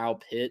Trask and Kyle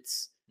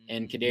Pitts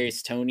and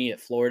Kadarius Toney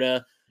at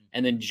Florida.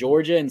 And then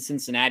Georgia and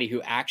Cincinnati,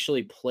 who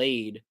actually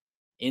played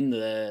in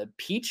the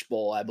Peach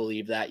Bowl, I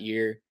believe, that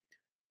year.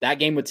 That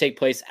game would take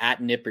place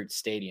at Nippert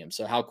Stadium.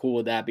 So how cool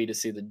would that be to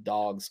see the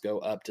Dogs go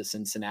up to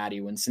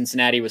Cincinnati when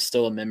Cincinnati was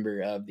still a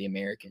member of the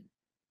American?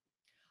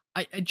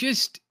 I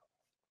just,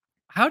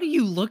 how do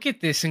you look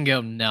at this and go,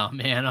 no,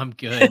 man, I'm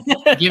good.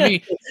 give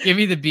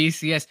me the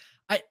BCS.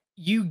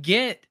 You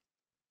get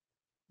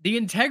the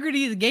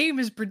integrity of the game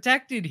is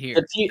protected here.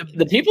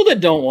 The people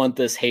that don't want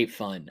this hate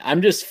fun.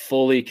 I'm just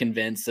fully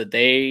convinced that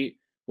they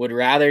would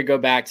rather go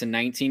back to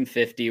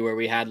 1950 where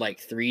we had like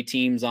 3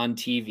 teams on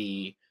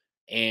TV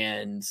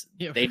and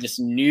they just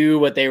knew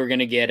what they were going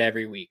to get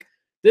every week.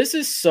 This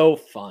is so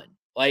fun.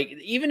 Like,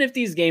 even if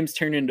these games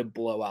turn into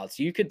blowouts,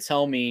 you could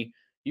tell me,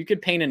 you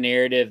could paint a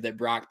narrative that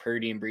Brock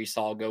Purdy and Breece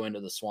Hall go into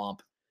the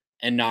swamp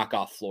and knock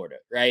off Florida,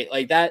 right?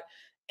 Like that.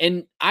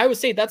 And I would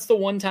say that's the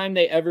one time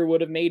they ever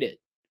would have made it.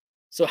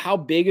 So how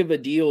big of a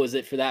deal is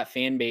it for that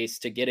fan base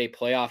to get a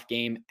playoff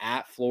game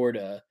at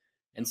Florida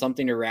and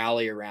something to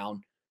rally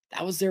around?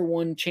 That was their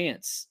one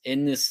chance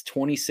in this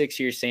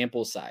 26-year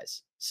sample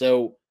size.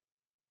 So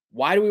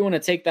why do we want to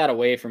take that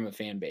away from a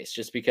fan base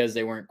just because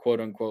they weren't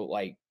quote unquote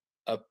like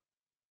a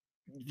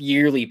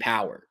yearly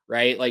power,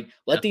 right? Like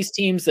let these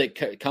teams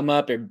that come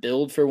up or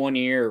build for 1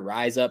 year or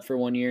rise up for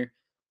 1 year,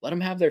 let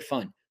them have their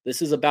fun.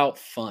 This is about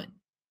fun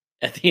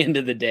at the end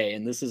of the day.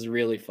 And this is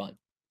really fun.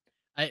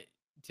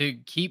 To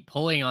keep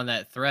pulling on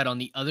that thread on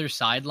the other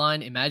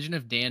sideline, imagine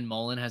if Dan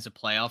Mullen has a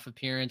playoff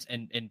appearance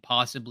and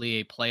possibly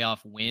a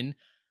playoff win.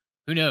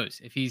 Who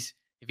knows if he's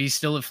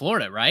still in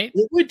Florida, right?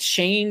 It would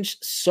change,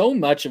 so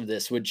much of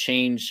this would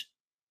change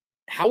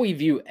how we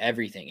view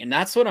everything. And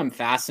that's what I'm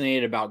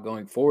fascinated about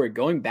going forward.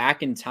 Going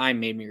back in time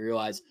made me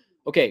realize,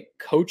 okay,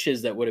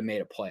 coaches that would have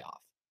made a playoff,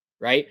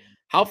 right?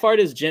 How far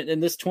does in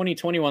this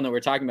 2021 that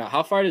we're talking about,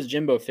 how far does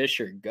Jimbo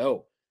Fisher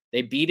go?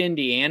 They beat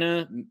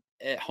Indiana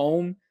at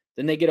home.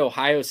 Then they get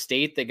Ohio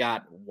State that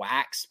got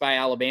waxed by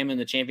Alabama in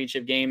the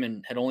championship game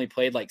and had only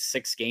played like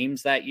 6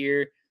 games that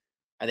year.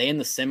 Are they in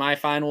the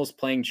semifinals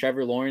playing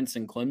Trevor Lawrence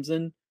and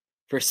Clemson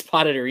for a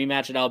spot at a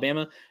rematch at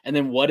Alabama? And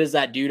then what does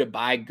that do to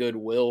buy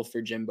goodwill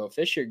for Jimbo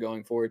Fisher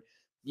going forward?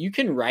 you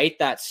can write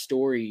that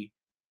story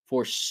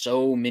for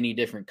so many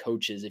different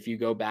coaches if you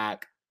go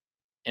back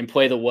and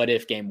play the what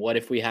if game. What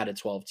if we had a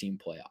 12-team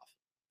playoff?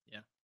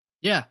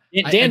 Yeah.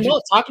 Yeah.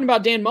 Mullen, talking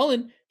about Dan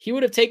Mullen, he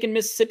would have taken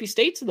Mississippi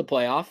State to the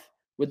playoff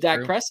with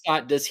Dak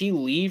Prescott. Does he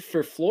leave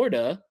for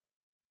Florida,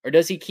 or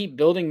does he keep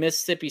building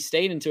Mississippi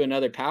State into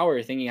another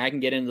power, thinking I can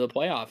get into the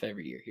playoff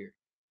every year here?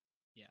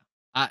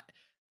 Yeah.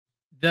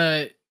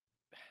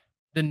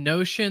 The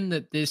notion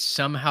that this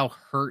somehow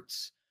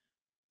hurts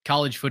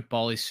college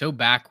football is so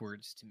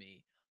backwards to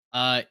me.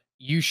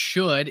 You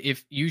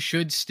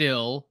should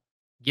still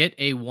get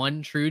a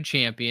one true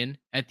champion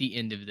at the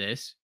end of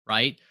this,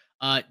 right?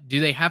 Do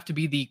they have to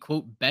be the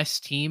quote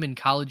best team in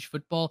college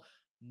football?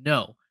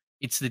 No.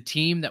 It's the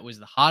team that was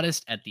the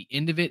hottest at the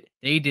end of it.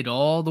 They did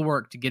all the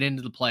work to get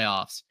into the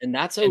playoffs. And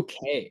that's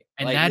okay.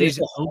 And that there's is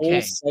a whole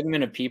okay.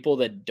 segment of people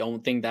that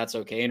don't think that's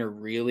okay and are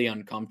really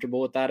uncomfortable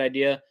with that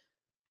idea.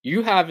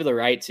 You have the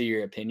right to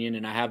your opinion,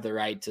 and I have the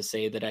right to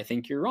say that I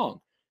think you're wrong,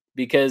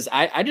 because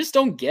I just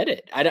don't get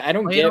it. I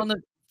don't Play get it on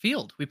the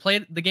field. We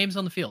played the games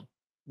on the field.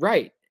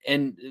 right.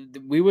 And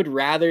we would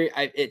rather,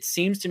 it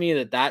seems to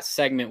me that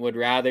segment would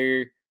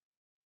rather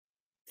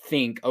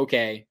think,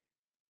 okay,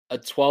 a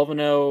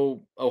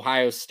 12-0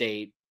 Ohio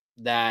State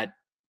that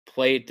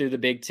played through the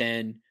Big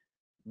Ten,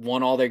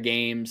 won all their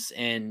games,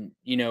 and,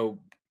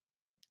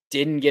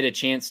 didn't get a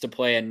chance to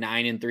play a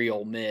 9-3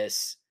 Ole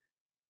Miss.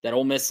 That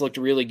Ole Miss looked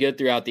really good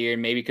throughout the year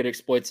and maybe could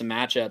exploit some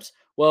matchups.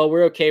 Well,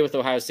 we're okay with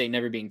Ohio State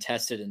never being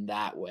tested in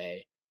that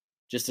way,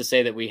 just to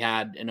say that we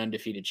had an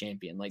undefeated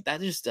champion. Like,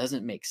 that just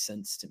doesn't make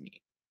sense to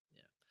me.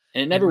 Yeah.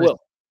 And it never will.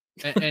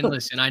 And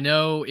listen, I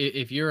know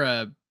if you're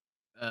an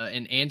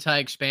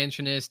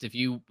anti-expansionist, if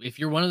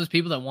you're one of those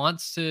people that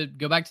wants to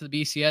go back to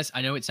the BCS,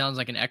 I know it sounds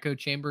like an echo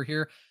chamber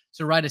here.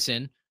 So write us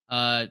in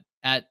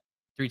at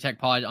 3Tech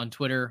Pod on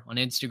Twitter, on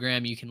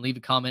Instagram. You can leave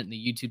a comment in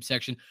the YouTube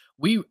section.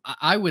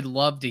 I would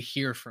love to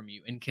hear from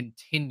you and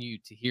continue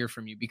to hear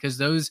from you, because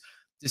those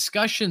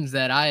discussions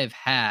that I have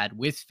had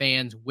with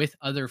fans, with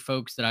other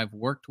folks that I've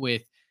worked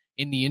with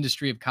in the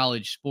industry of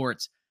college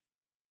sports,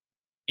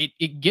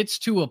 it gets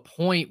to a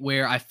point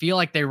where I feel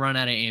like they run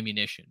out of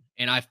ammunition,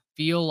 and I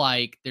feel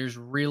like there's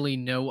really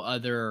no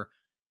other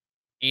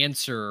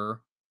answer.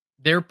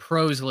 Their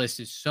pros list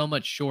is so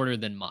much shorter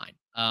than mine.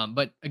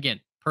 But again,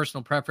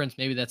 personal preference.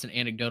 Maybe that's an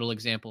anecdotal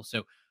example.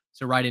 So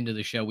right into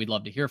the show. We'd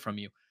love to hear from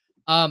you.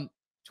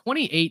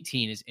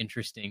 2018 is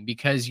interesting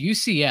because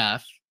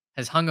UCF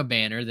has hung a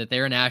banner that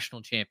they're a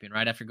national champion,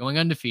 right? After going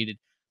undefeated,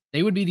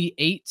 they would be the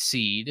 8th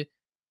seed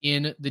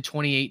in the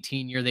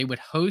 2018 year. They would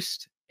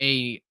host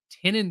a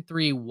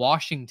 10-3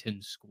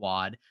 Washington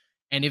squad.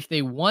 And if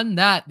they won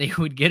that, they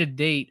would get a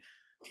date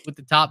with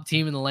the top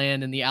team in the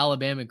land and the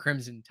Alabama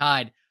Crimson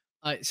Tide.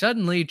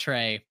 Suddenly,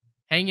 Trey,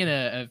 hanging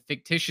a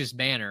fictitious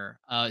banner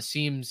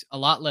seems a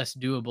lot less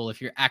doable if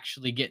you're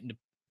actually getting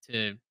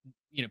to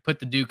put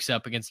the Dukes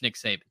up against Nick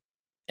Saban.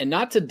 And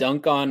not to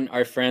dunk on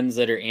our friends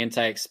that are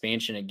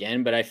anti-expansion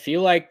again, but I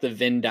feel like the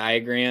Venn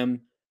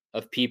diagram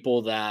of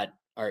people that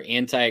are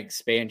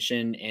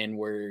anti-expansion and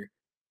were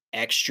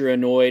extra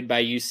annoyed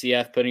by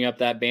UCF putting up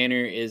that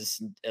banner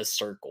is a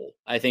circle.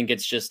 I think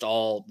it's just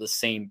all the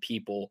same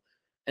people.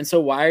 And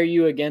so why are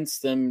you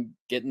against them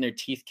getting their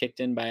teeth kicked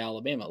in by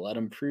Alabama? Let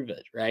them prove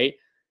it, right?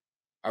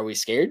 Are we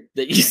scared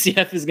that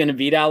UCF is going to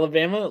beat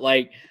Alabama?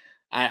 Like,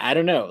 I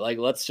don't know. Like,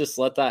 let's just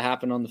let that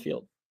happen on the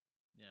field.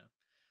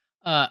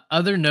 Yeah.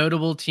 Other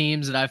notable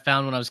teams that I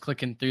found when I was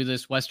clicking through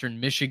this: Western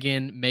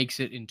Michigan makes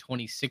it in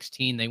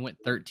 2016. They went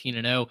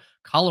 13-0.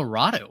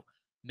 Colorado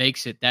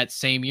makes it that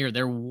same year.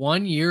 They're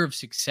 1 year of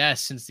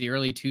success since the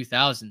early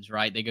 2000s,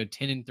 right? They go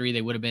 10-3.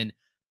 They would have been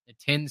a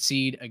 10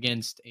 seed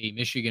against a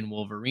Michigan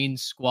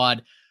Wolverines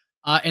squad.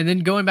 And then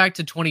going back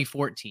to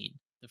 2014,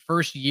 the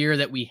first year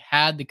that we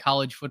had the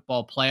college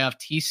football playoff,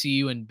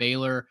 TCU and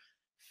Baylor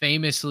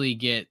famously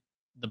get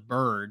the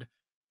bird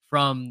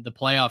from the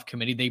playoff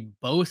committee. They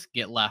both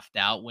get left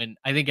out when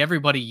I think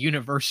everybody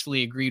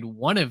universally agreed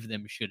one of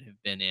them should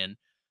have been in.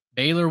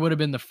 Baylor would have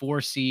been the 4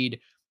 seed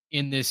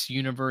in this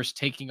universe,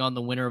 taking on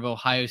the winner of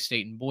Ohio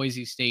State and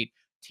Boise State.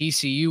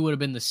 TCU would have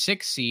been the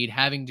 6th seed,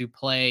 having to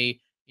play,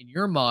 in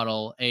your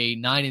model, a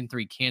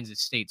 9-3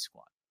 Kansas State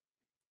squad.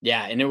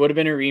 Yeah, and it would have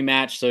been a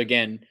rematch. So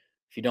again,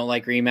 if you don't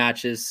like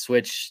rematches,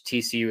 switch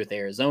TCU with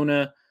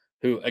Arizona,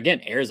 who,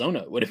 again,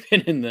 Arizona would have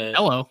been in the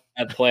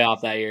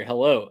playoff that year.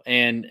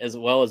 And as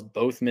well as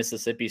both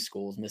Mississippi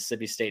schools,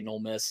 Mississippi State and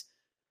Ole Miss.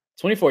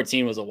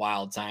 2014 was a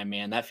wild time,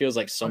 man. That feels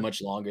like so much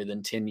longer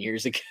than 10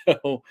 years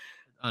ago.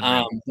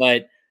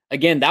 But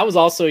again, that was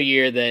also a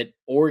year that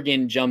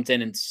Oregon jumped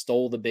in and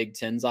stole the Big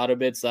Ten's auto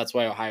bid. So that's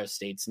why Ohio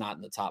State's not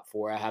in the top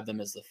 4. I have them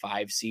as the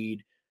 5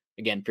 seed.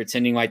 Again,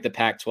 pretending like the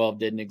Pac-12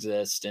 didn't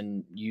exist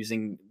and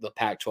using the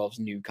Pac-12's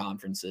new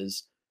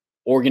conferences.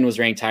 Oregon was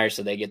ranked higher,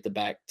 so they get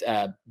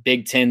the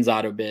Big Ten's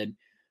auto bid.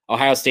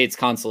 Ohio State's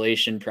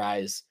consolation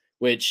prize,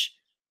 which,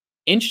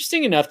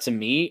 interesting enough to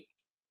me,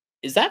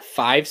 is that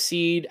 5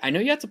 seed. I know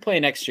you have to play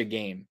an extra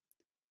game.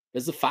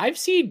 Is the 5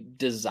 seed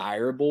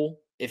desirable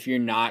if you're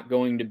not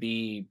going to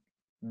be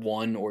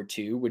 1 or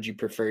 2? Would you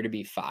prefer to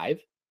be 5?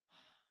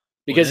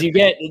 Because you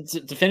get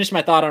to finish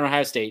my thought on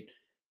Ohio State,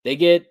 they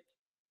get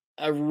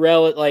I'm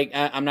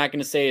not going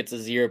to say it's a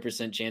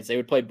 0% chance. They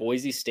would play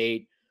Boise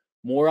State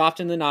more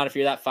often than not. If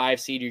you're that 5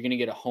 seed, you're going to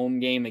get a home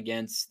game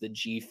against the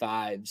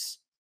G5's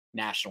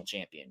national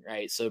champion,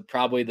 right? So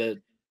probably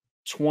the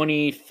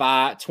 20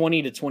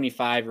 to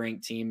 25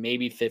 ranked team,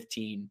 maybe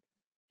 15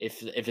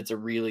 if it's a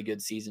really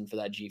good season for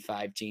that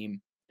G5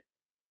 team.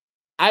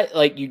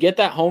 You get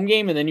that home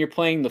game, and then you're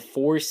playing the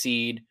 4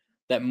 seed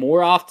that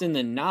more often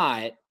than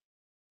not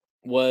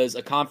was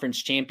a conference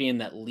champion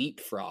that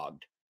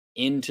leapfrogged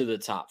into the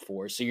top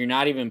 4. So you're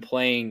not even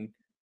playing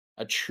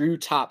a true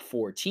top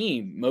 4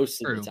 team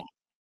most of the time.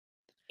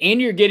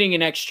 And you're getting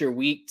an extra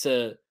week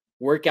to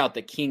work out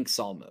the kinks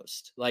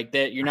almost. Like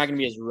that, you're not going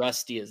to be as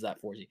rusty as that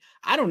 4 seed.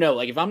 I don't know.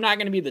 Like if I'm not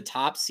going to be the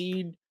top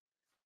seed,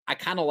 I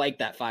kind of like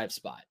that 5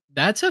 spot.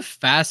 That's a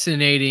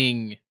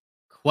fascinating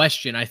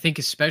question. I think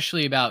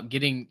especially about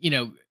getting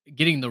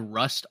the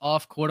rust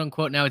off, quote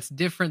unquote. Now it's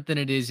different than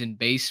it is in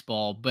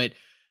baseball, but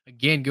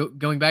again,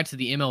 going back to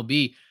the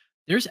MLB,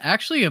 there's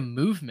actually a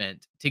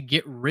movement to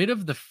get rid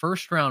of the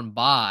first round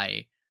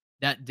bye,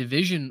 that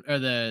division, or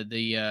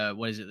the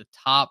what is it? The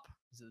top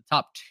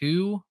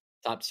two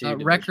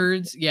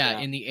records,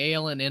 in the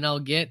AL and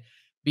NL get,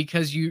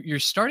 because you're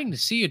starting to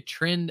see a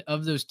trend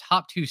of those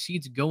top 2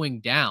 seeds going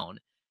down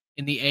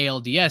in the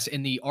ALDS.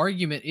 And the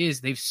argument is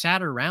they've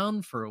sat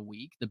around for a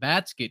week. The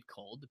bats get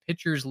cold. The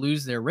pitchers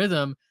lose their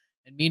rhythm.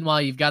 And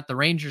meanwhile, you've got the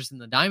Rangers and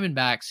the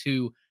Diamondbacks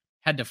who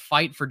had to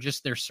fight for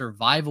just their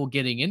survival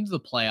getting into the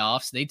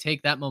playoffs. They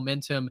take that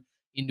momentum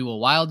into a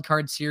wild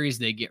card series.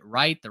 They get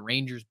right. The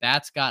Rangers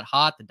bats got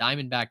hot. The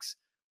Diamondbacks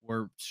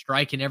were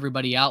striking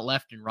everybody out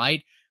left and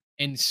right.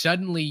 And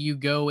suddenly you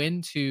go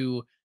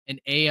into an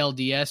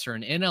ALDS or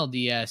an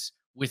NLDS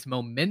with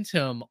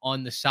momentum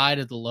on the side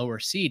of the lower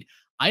seed.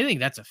 I think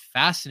that's a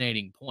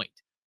fascinating point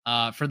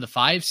for the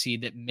 5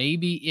 seed, that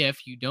maybe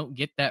if you don't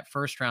get that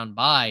first round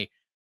bye,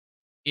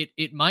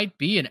 it might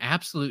be an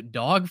absolute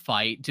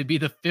dogfight to be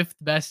the 5th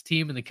best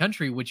team in the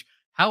country, which,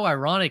 how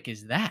ironic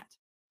is that?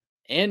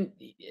 And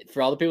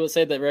for all the people that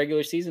say that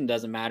regular season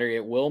doesn't matter,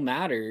 it will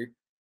matter.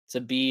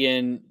 To be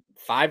in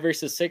 5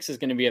 versus 6 is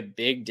going to be a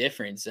big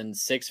difference, and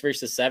 6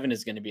 versus 7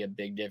 is going to be a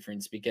big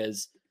difference,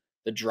 because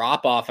the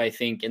drop off, I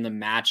think, in the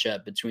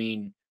matchup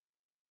between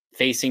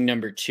facing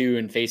number 2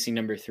 and facing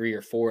number 3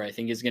 or 4, I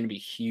think is going to be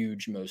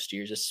huge most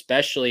years,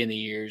 especially in the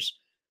years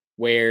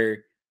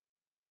where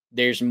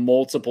there's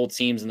multiple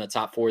teams in the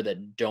top 4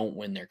 that don't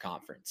win their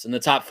conference, and the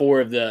top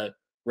 4 of the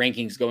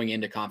rankings going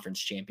into conference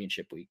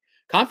championship week.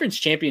 Conference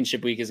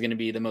championship week is going to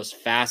be the most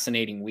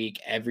fascinating week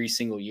every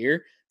single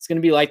year. It's going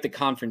to be like the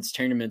conference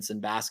tournaments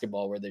in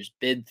basketball, where there's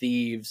bid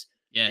thieves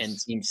and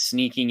teams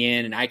sneaking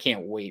in, and I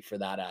can't wait for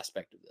that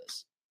aspect of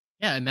this.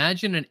 Yeah,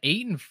 imagine an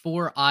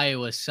 8-4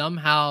 Iowa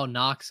somehow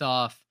knocks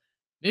off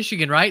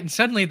Michigan, right? And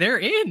suddenly they're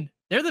in.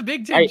 They're the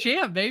Big Ten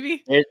champ,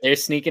 baby. They're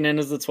sneaking in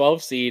as the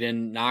 12 seed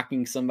and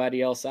knocking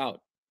somebody else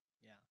out.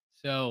 Yeah.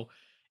 So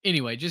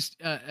anyway, just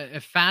a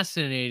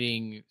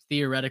fascinating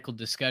theoretical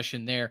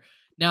discussion there.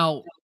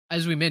 Now,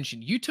 as we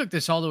mentioned, you took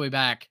this all the way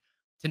back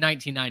to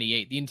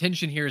 1998. The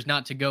intention here is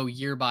not to go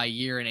year by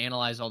year and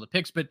analyze all the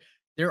picks, but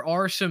there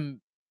are some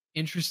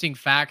interesting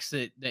facts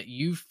that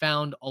you've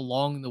found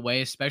along the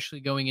way, especially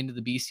going into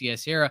the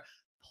BCS era.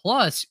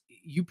 Plus,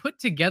 you put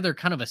together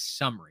kind of a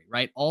summary,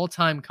 right?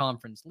 All-time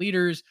conference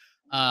leaders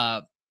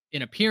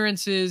in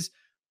appearances.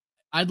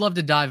 I'd love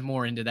to dive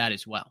more into that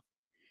as well.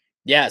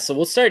 Yeah, so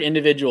we'll start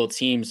individual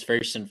teams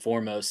first and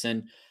foremost.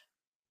 And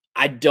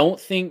I don't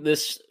think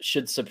this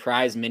should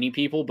surprise many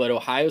people, but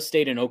Ohio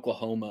State and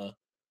Oklahoma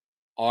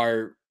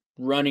are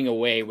running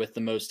away with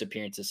the most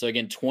appearances. So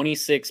again,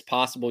 26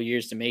 possible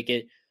years to make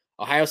it.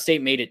 Ohio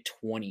State made it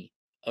 20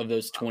 of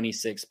those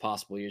 26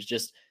 possible years.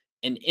 Just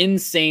an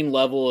insane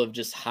level of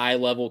just high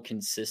level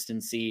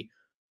consistency.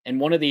 And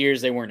one of the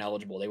years they weren't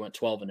eligible. They went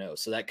 12-0.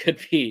 So that could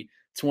be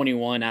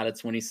 21 out of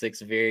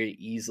 26 very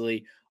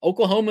easily.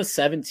 Oklahoma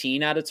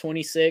 17 out of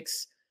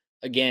 26.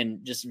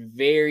 Again, just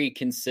very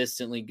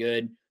consistently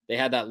good. They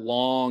had that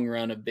long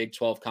run of Big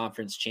 12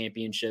 conference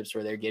championships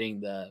where they're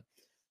getting the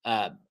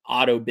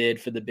auto bid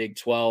for the Big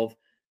 12.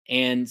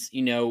 And,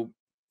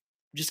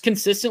 just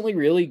consistently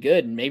really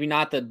good. And maybe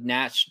not the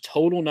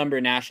total number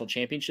of national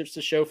championships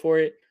to show for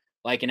it,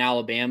 like in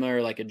Alabama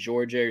or like a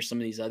Georgia or some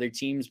of these other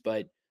teams,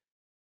 but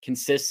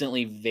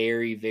consistently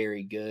very,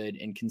 very good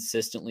and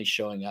consistently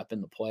showing up in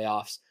the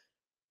playoffs.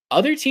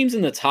 Other teams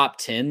in the top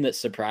 10 that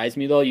surprised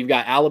me, though, you've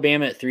got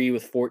Alabama at 3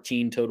 with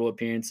 14 total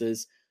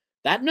appearances.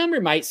 That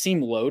number might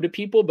seem low to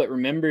people, but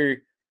remember,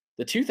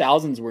 the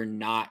 2000s were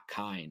not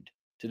kind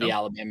to the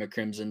Alabama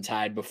Crimson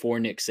Tide before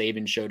Nick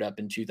Saban showed up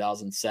in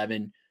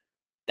 2007.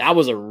 That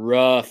was a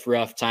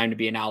rough time to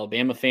be an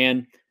Alabama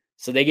fan.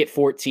 So they get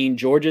 14.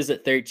 Georgia's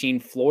at 13.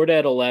 Florida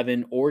at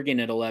 11. Oregon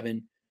at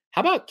 11.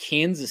 How about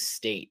Kansas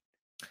State?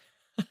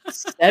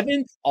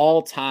 7th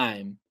all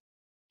time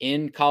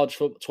in college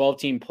football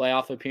 12-team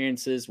playoff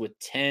appearances with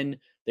 10.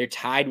 They're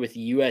tied with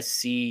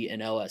USC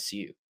and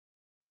LSU.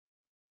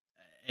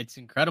 It's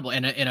incredible.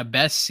 And a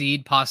best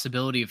seed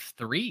possibility of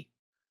 3.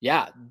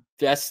 Yeah,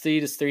 best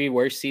seed is 3,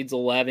 worst seed's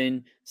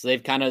 11. So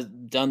they've kind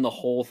of done the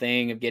whole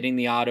thing of getting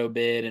the auto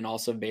bid and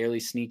also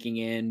barely sneaking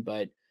in.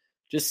 But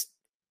just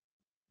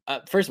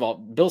first of all,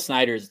 Bill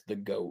Snyder is the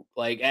GOAT.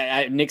 Like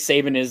Nick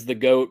Saban is the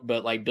GOAT,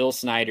 but like Bill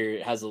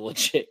Snyder has a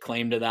legit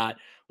claim to that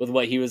with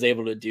what he was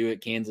able to do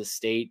at Kansas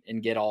State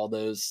and get all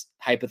those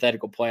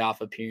hypothetical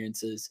playoff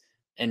appearances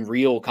and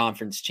real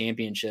conference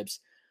championships.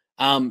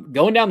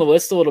 Going down the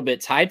list a little bit,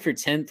 tied for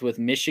 10th with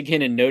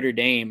Michigan and Notre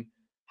Dame.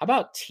 How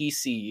about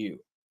TCU?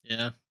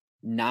 Yeah.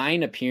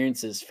 9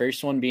 appearances,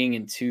 first one being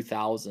in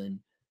 2000.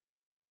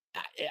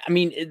 I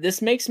mean,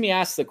 this makes me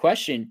ask the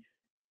question,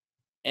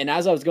 and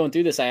as I was going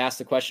through this, I asked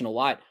the question a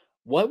lot.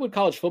 What would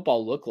college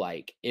football look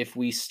like if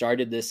we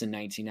started this in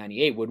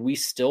 1998? Would we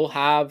still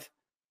have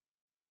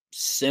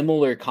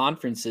similar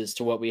conferences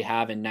to what we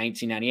have in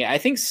 1998? I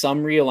think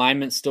some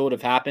realignment still would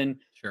have happened.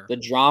 Sure. The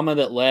drama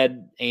that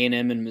led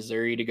A&M and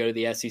Missouri to go to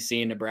the SEC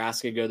and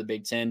Nebraska to go to the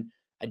Big Ten,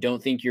 I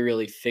don't think you're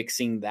really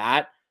fixing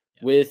that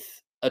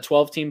with a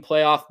 12-team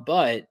playoff,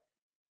 but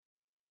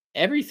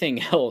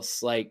everything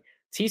else, like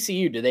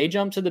TCU, do they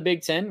jump to the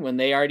Big Ten when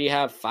they already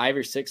have 5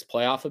 or 6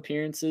 playoff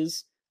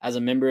appearances as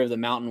a member of the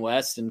Mountain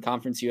West and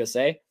Conference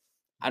USA?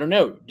 I don't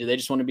know. Do they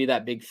just want to be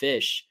that big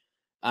fish?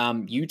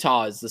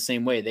 Utah is the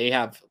same way. They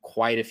have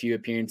quite a few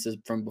appearances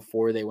from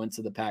before they went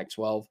to the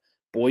Pac-12.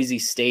 Boise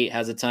State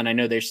has a ton. I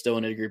know they're still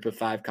in a group of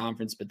 5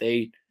 conference, but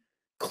they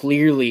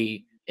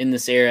clearly in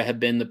this era have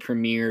been the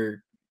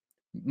premier,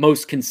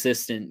 most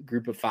consistent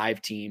group of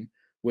 5 team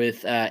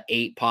with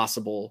 8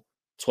 possible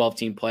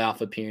 12-team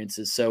playoff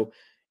appearances. So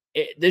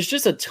there's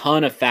just a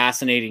ton of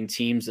fascinating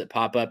teams that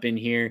pop up in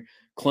here.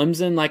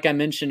 Clemson, like I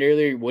mentioned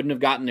earlier, wouldn't have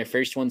gotten their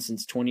first one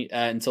since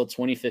until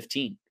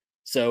 2015.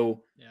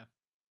 So Yeah,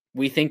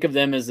 we think of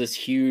them as this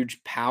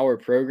huge power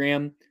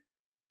program.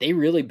 They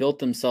really built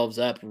themselves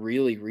up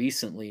really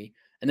recently.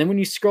 And then when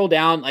you scroll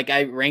down, like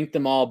I ranked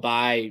them all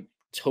by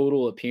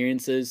total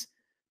appearances,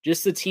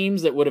 just the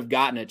teams that would have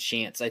gotten a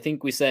chance. I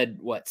think we said,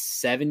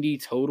 70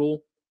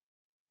 total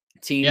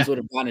teams would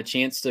have gotten a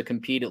chance to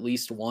compete at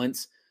least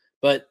once.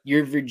 But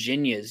your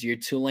Virginias, your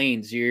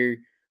Tulanes, your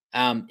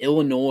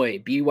Illinois,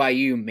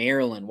 BYU,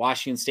 Maryland,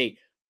 Washington State,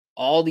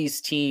 all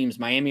these teams,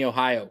 Miami,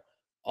 Ohio,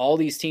 all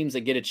these teams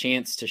that get a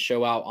chance to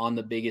show out on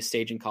the biggest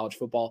stage in college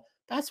football.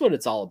 That's what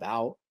it's all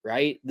about,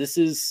 right? This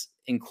is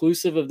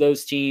inclusive of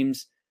those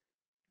teams.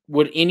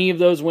 Would any of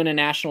those win a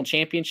national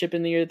championship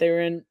in the year that they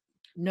were in?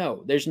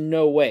 No, there's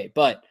no way.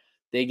 But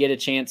they get a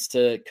chance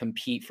to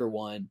compete for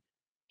one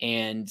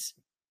and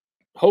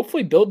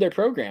hopefully build their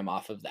program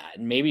off of that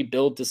and maybe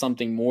build to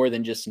something more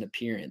than just an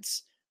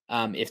appearance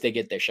if they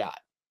get their shot.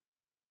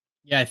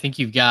 Yeah, I think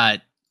you've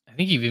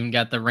even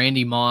got the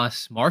Randy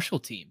Moss Marshall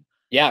team.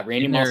 Yeah,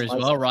 Randy in Moss there as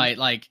well, right?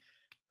 Like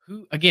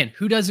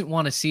who doesn't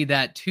want to see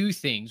that? 2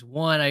 things.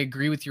 One, I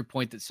agree with your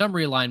point that some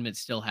realignment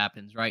still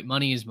happens, right?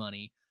 Money is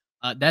money.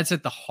 That's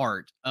at the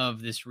heart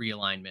of this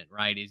realignment,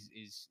 right? Is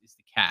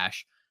the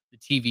cash, the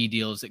TV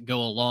deals that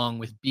go along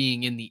with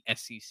being in the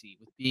SEC,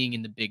 with being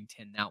in the Big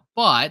Ten now.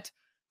 But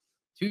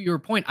to your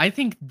point, I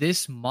think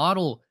this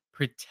model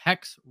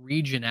protects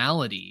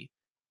regionality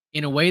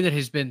in a way that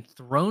has been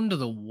thrown to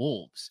the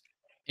wolves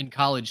in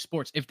college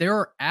sports. If there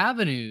are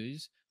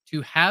avenues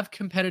to have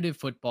competitive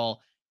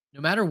football,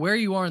 no matter where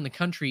you are in the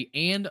country,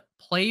 and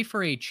play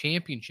for a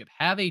championship,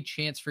 have a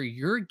chance for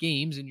your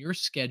games and your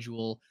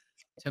schedule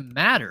to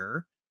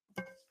matter,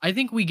 I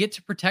think we get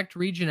to protect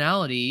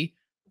regionality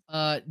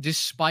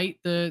despite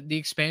the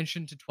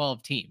expansion to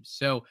 12 teams.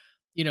 So,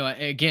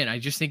 again, I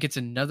just think it's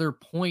another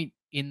point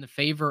in the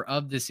favor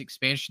of this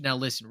expansion. Now,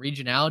 listen,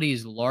 regionality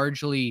is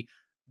largely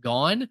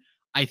gone.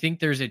 I think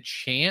there's a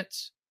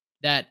chance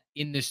that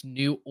in this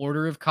new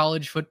order of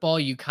college football,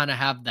 you kind of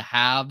have the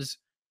haves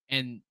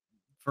and,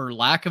 for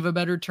lack of a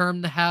better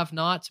term, the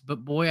have-nots.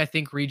 But boy, I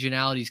think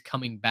regionality is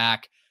coming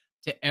back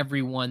to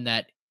everyone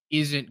that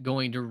isn't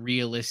going to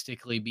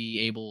realistically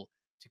be able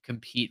to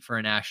compete for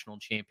a national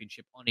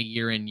championship on a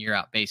year in, year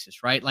out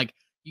basis, right? Like,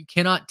 you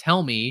cannot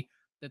tell me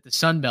that the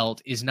Sun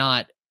Belt is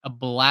not a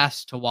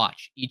blast to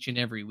watch each and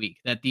every week,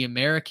 that the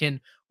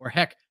American, or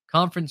heck,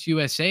 Conference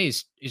USA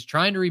is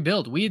trying to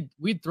rebuild. We'd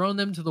thrown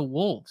them to the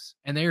wolves,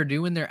 and they are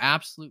doing their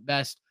absolute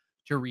best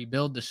to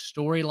rebuild. The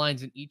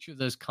storylines in each of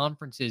those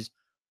conferences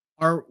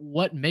are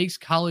what makes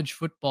college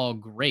football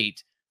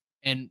great.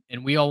 And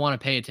we all want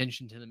to pay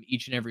attention to them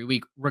each and every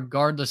week,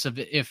 regardless of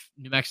if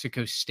New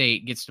Mexico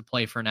State gets to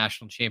play for a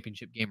national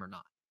championship game or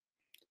not.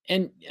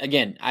 And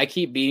again, I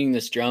keep beating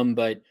this drum,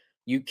 but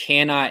you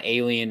cannot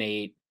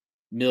alienate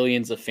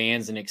millions of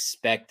fans and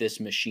expect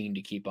this machine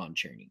to keep on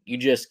churning. You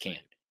just can't.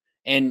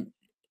 And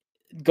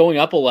going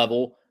up a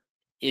level,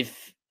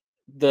 if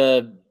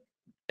the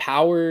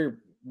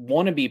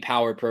wannabe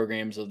power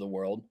programs of the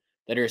world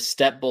that are a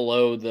step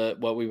below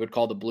what we would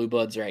call the blue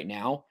bloods right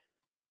now,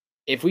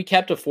 if we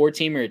kept a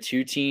 4-team or a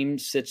 2-team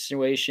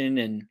situation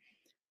and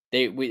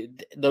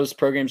those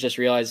programs just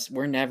realize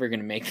we're never going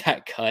to make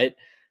that cut,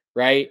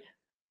 right?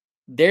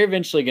 They're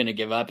eventually going to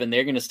give up and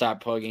they're going to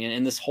stop plugging in,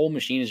 and this whole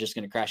machine is just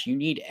going to crash. You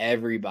need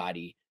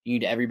everybody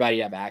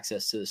to have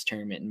access to this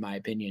tournament, in my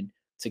opinion,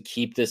 to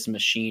keep this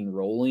machine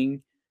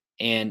rolling.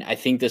 And I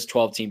think this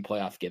 12-team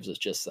playoff gives us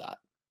just that.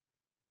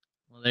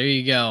 Well, there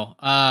you go.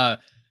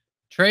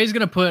 Trey's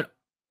going to put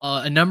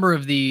a number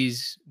of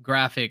these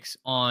graphics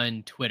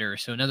on Twitter.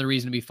 So another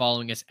reason to be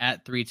following us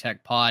at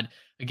 3Tech Pod.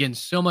 Again,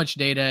 so much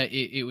data,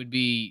 it would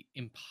be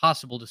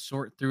impossible to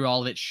sort through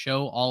all of it,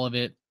 show all of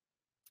it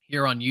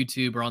here on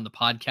YouTube or on the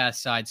podcast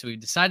side. So we've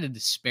decided to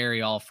spare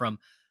y'all from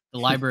the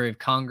Library of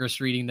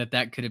Congress reading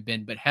that could have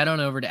been. But head on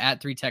over to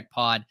at 3Tech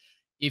Pod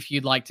if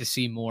you'd like to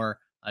see more.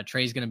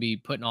 Trey's going to be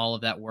putting all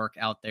of that work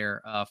out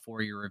there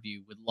for your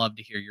review. Would love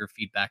to hear your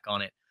feedback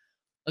on it.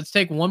 Let's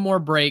take one more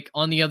break.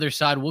 On the other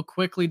side, we'll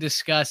quickly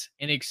discuss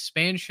an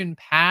expansion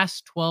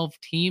past 12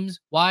 teams.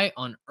 Why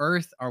on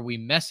earth are we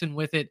messing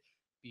with it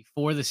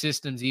before the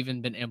system's even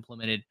been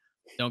implemented?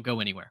 Don't go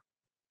anywhere.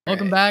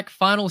 Welcome back.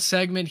 Final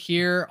segment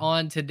here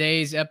on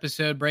today's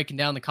episode, breaking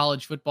down the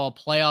college football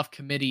playoff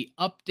committee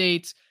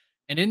updates.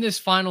 And in this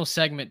final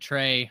segment,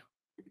 Trey,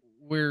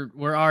 we're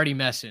already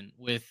messing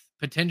with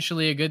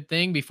potentially a good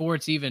thing before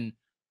it's even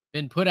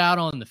been put out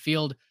on the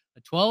field.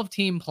 A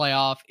 12-team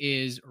playoff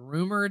is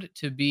rumored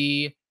to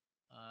be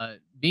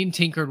being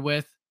tinkered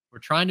with. We're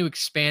trying to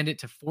expand it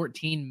to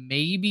 14,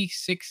 maybe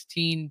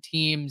 16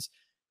 teams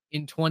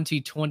in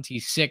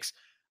 2026.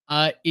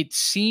 It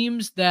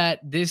seems that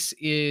this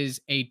is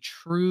a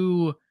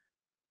true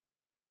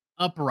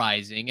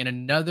uprising and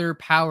another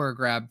power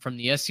grab from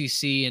the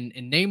SEC and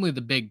namely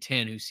the Big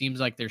Ten, who seems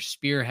like they're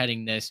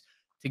spearheading this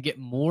to get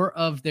more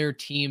of their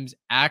teams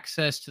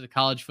access to the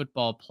college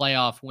football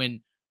playoff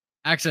when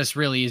access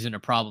really isn't a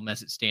problem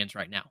as it stands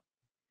right now.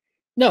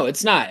 No,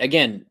 it's not.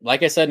 Again,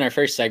 like I said in our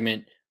first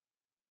segment,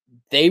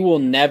 they will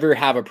never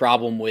have a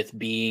problem with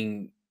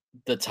being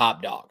the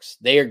top dogs.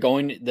 They are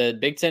going, the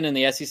Big Ten and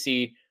the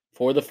SEC,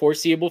 for the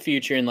foreseeable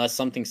future, unless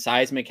something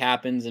seismic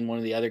happens in one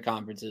of the other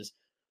conferences,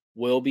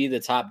 will be the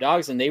top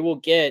dogs, and they will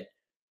get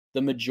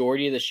the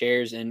majority of the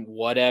shares in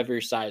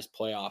whatever size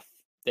playoff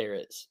there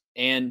is.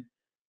 And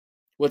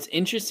what's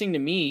interesting to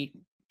me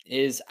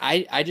is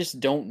I just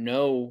don't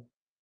know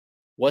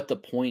what the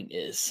point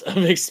is of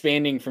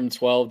expanding from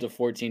 12 to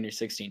 14 or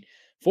 16.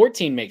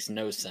 14 makes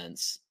no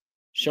sense.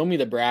 Show me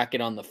the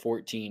bracket on the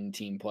 14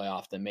 team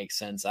playoff that makes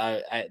sense.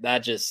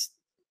 It's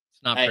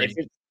not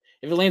pretty.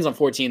 If it lands on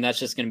 14, that's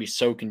just going to be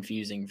so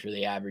confusing for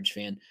the average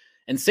fan.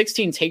 And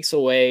 16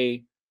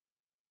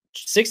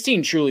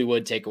 truly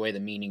would take away the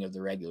meaning of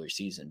the regular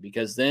season,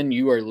 because then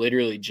you are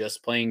literally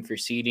just playing for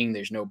seeding.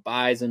 There's no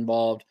buys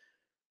involved.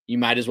 You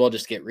might as well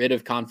just get rid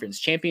of conference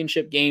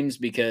championship games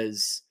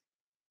because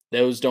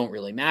those don't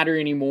really matter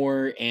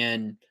anymore.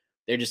 And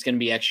they're just going to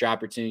be extra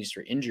opportunities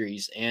for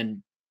injuries.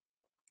 And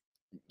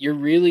you're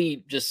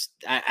really just,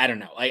 I don't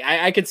know. Like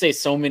I could say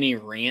so many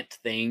rant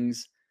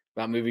things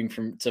about moving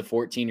to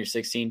 14 or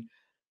 16.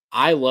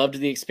 I loved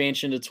the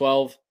expansion to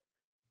 12.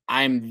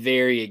 I'm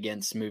very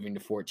against moving to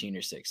 14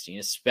 or 16,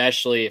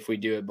 especially if we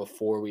do it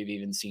before we've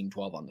even seen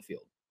 12 on the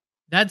field.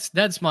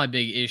 That's my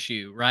big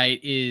issue,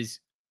 right? Is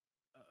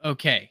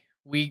okay,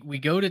 we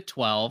go to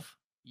 12.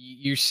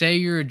 You say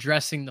you're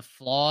addressing the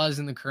flaws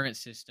in the current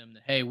system.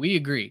 That, hey, we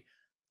agree.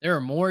 There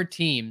are more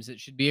teams that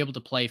should be able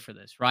to play for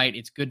this, right?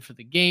 It's good for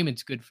the game.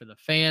 It's good for the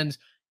fans.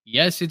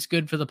 Yes, it's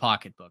good for the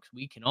pocketbooks.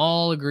 We can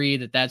all agree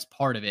that that's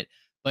part of it.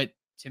 But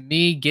to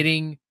me,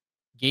 getting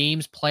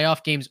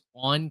playoff games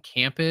on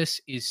campus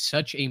is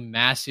such a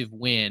massive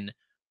win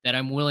that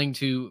I'm willing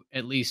to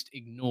at least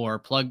ignore,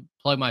 plug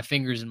my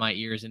fingers in my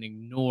ears and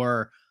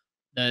ignore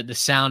the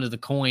sound of the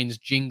coins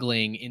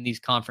jingling in these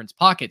conference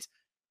pockets.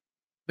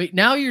 But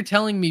now you're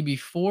telling me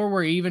before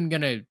we're even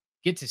going to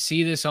get to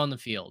see this on the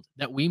field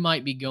that we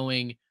might be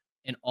going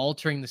and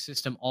altering the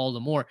system all the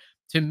more.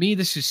 To me,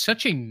 this is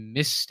such a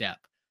misstep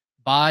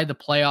by the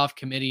playoff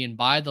committee and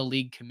by the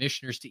league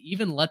commissioners to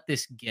even let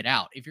this get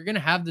out. If you're going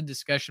to have the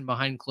discussion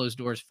behind closed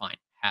doors, fine,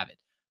 have it.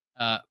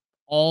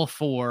 All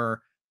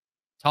for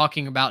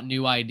talking about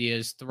new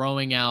ideas,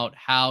 throwing out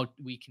how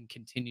we can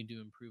continue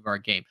to improve our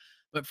game.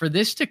 But for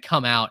this to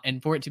come out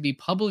and for it to be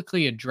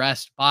publicly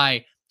addressed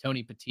by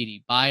Tony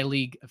Petitti, by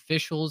league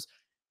officials,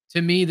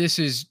 to me, this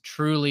is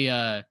truly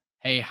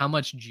hey, how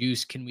much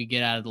juice can we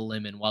get out of the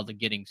lemon while the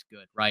getting's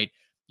good, right?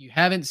 You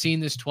haven't seen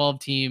this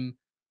 12-team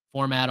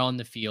format on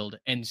the field,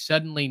 and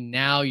suddenly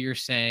now you're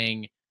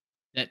saying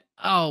that,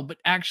 oh, but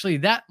actually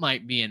that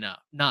might be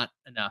not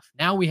enough.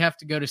 Now we have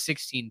to go to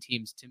 16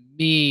 teams. To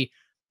me,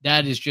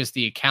 that is just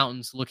the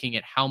accountants looking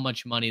at how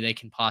much money they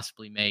can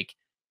possibly make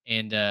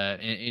and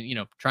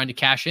trying to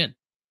cash in.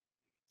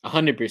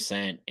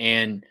 100%.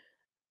 And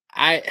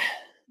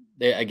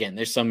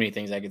there's so many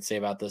things I could say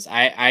about this.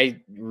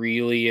 I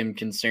really am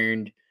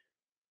concerned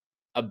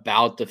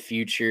about the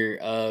future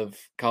of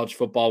college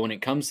football when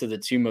it comes to the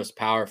two most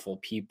powerful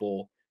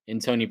people in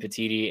Tony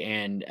Petitti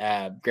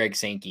and Greg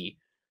Sankey.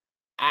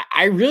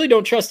 I really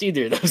don't trust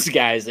either of those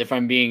guys, if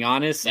I'm being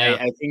honest. Yeah.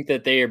 I think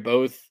that they are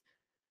both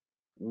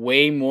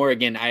way more,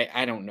 again,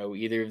 I don't know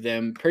either of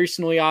them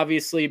personally,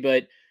 obviously,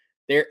 but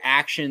their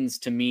actions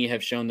to me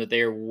have shown that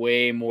they are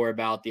way more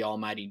about the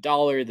almighty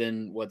dollar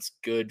than what's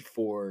good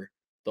for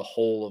the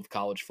whole of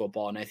college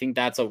football. And I think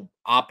that's a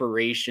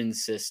operation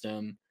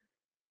system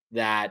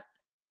that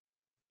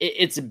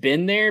it's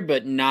been there,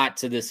 but not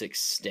to this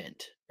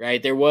extent,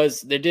 right? There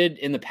did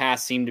in the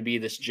past seem to be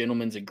this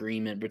gentleman's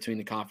agreement between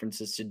the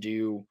conferences to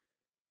do,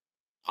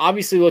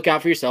 obviously look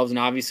out for yourselves and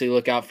obviously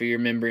look out for your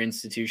member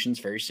institutions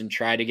first and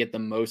try to get the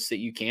most that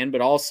you can,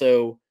 but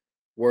also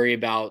worry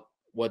about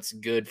what's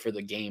good for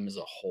the game as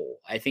a whole.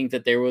 I think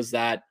that there was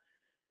that,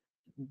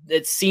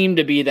 it seemed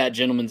to be that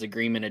gentleman's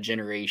agreement a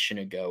generation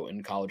ago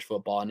in college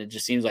football, and it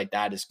just seems like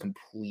that is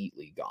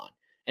completely gone.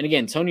 And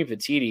again, Tony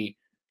Petitti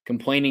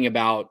complaining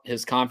about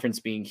his conference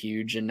being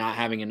huge and not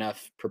having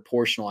enough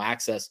proportional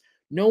access.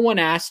 No one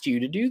asked you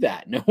to do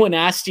that. No one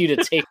asked you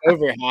to take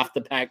over half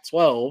the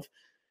Pac-12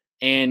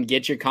 and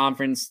get your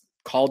conference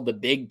called the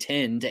Big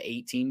Ten to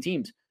 18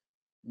 teams.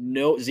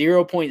 No,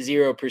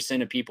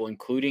 0.0% of people,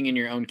 including in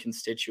your own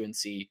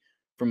constituency,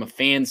 from a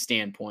fan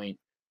standpoint,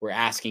 were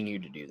asking you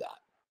to do that.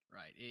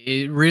 Right.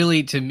 It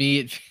really, to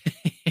me,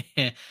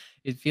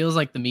 it feels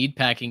like the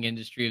meatpacking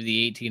industry of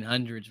the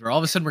 1800s, where all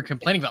of a sudden we're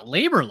complaining about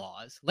labor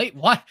laws.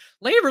 What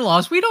labor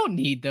laws? We don't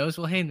need those.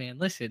 Well, hey man,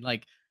 listen,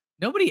 like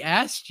nobody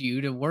asked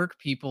you to work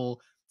people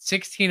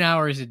 16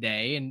 hours a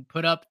day and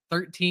put up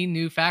 13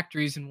 new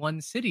factories in one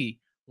city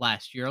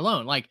last year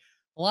alone. Like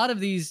a lot of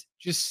these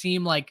just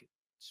seem like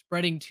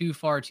spreading too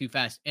far too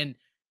fast. And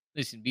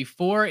listen,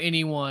 before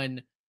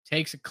anyone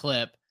takes a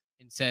clip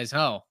and says,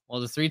 "Oh, well,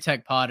 the Three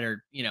Tech Pod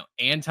are,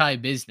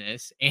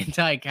 anti-business,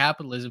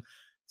 anti-capitalism,"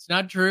 it's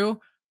not true.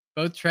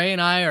 Both Trey and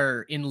I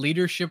are in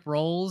leadership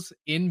roles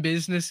in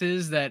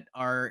businesses that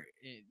are,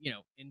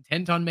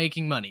 intent on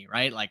making money,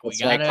 right? Like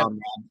That's right,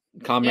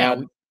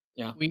 comrade.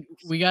 Yeah.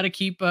 We got to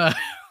keep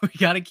we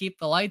got to keep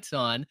the lights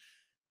on.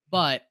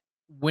 But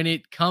when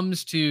it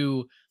comes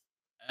to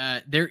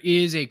there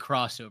is a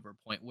crossover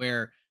point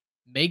where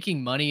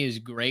making money is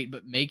great,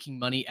 but making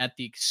money at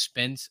the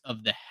expense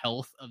of the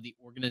health of the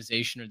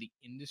organization or the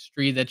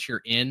industry that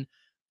you're in,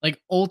 like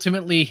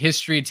ultimately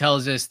history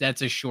tells us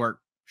that's a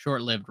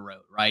short-lived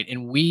road, right?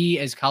 And we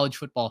as college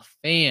football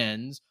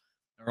fans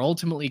are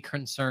ultimately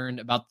concerned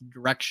about the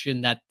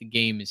direction that the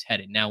game is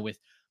headed. Now with,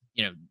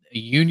 a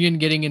union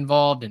getting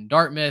involved in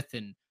Dartmouth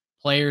and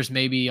players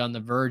maybe on the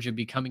verge of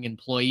becoming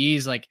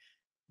employees, like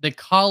the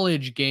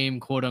college game,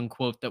 quote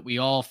unquote, that we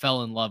all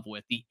fell in love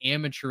with, the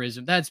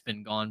amateurism, that's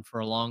been gone for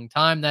a long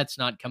time. That's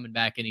not coming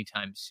back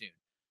anytime soon.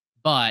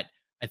 But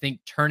I think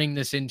turning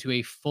this into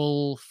a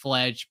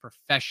full-fledged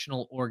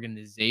professional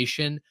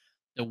organization,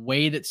 the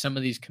way that some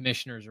of these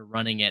commissioners are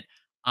running it,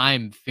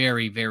 I'm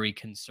very, very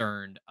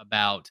concerned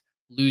about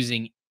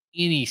losing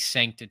any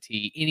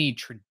sanctity, any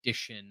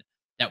tradition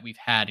that we've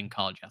had in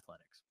college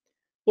athletics.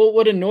 Well,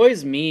 what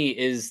annoys me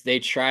is they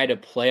try to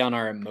play on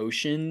our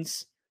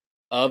emotions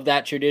of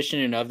that tradition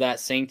and of that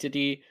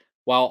sanctity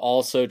while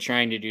also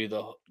trying to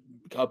do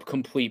a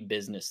complete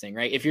business thing,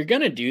 right? If you're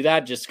going to do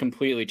that, just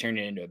completely turn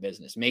it into a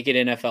business. Make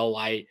it NFL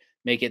light,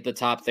 make it the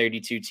top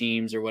 32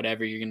 teams or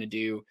whatever you're going to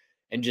do,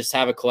 and just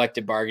have a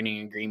collective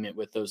bargaining agreement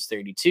with those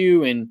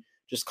 32 and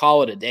just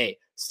call it a day.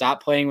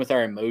 Stop playing with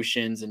our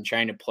emotions and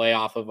trying to play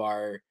off of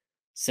our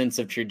sense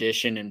of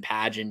tradition and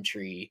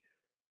pageantry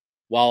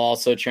while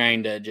also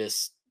trying to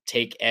just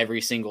take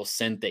every single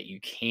cent that you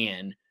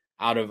can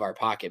out of our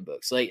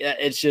pocketbooks. Like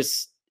it's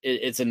just,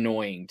 it's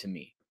annoying to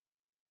me.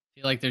 I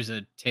feel like there's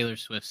a Taylor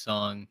Swift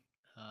song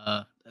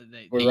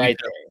We're right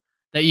there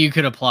that you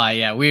could apply.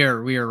 Yeah, we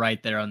are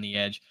right there on the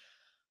edge.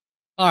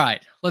 All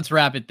right, let's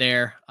wrap it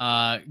there.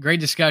 Great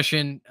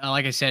discussion.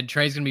 Like I said,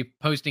 Trey's going to be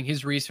posting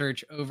his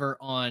research over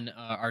on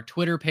our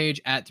Twitter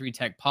page at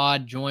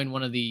 3TechPod. Join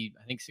one of the,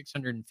 I think,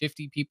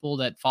 650 people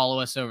that follow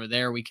us over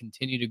there. We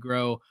continue to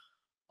grow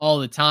all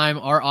the time.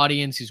 Our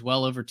audience is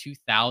well over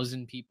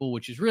 2,000 people,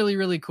 which is really,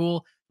 really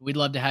cool. We'd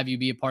love to have you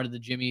be a part of the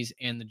Jimmies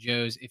and the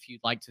Joes. If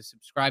you'd like to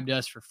subscribe to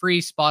us for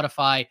free,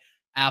 Spotify,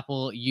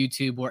 Apple,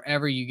 YouTube,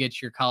 wherever you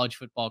get your college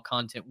football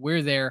content,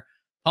 we're there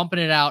pumping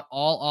it out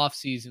all off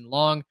season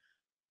long.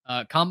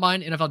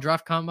 Combine, NFL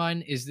Draft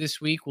Combine is this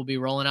week. We'll be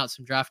rolling out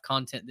some draft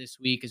content this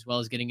week, as well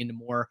as getting into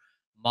more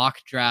mock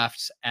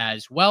drafts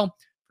as well.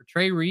 For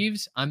Trey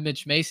Reeves, I'm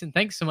Mitch Mason.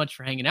 Thanks so much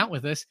for hanging out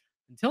with us.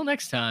 Until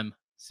next time,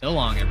 so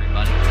long,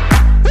 everybody.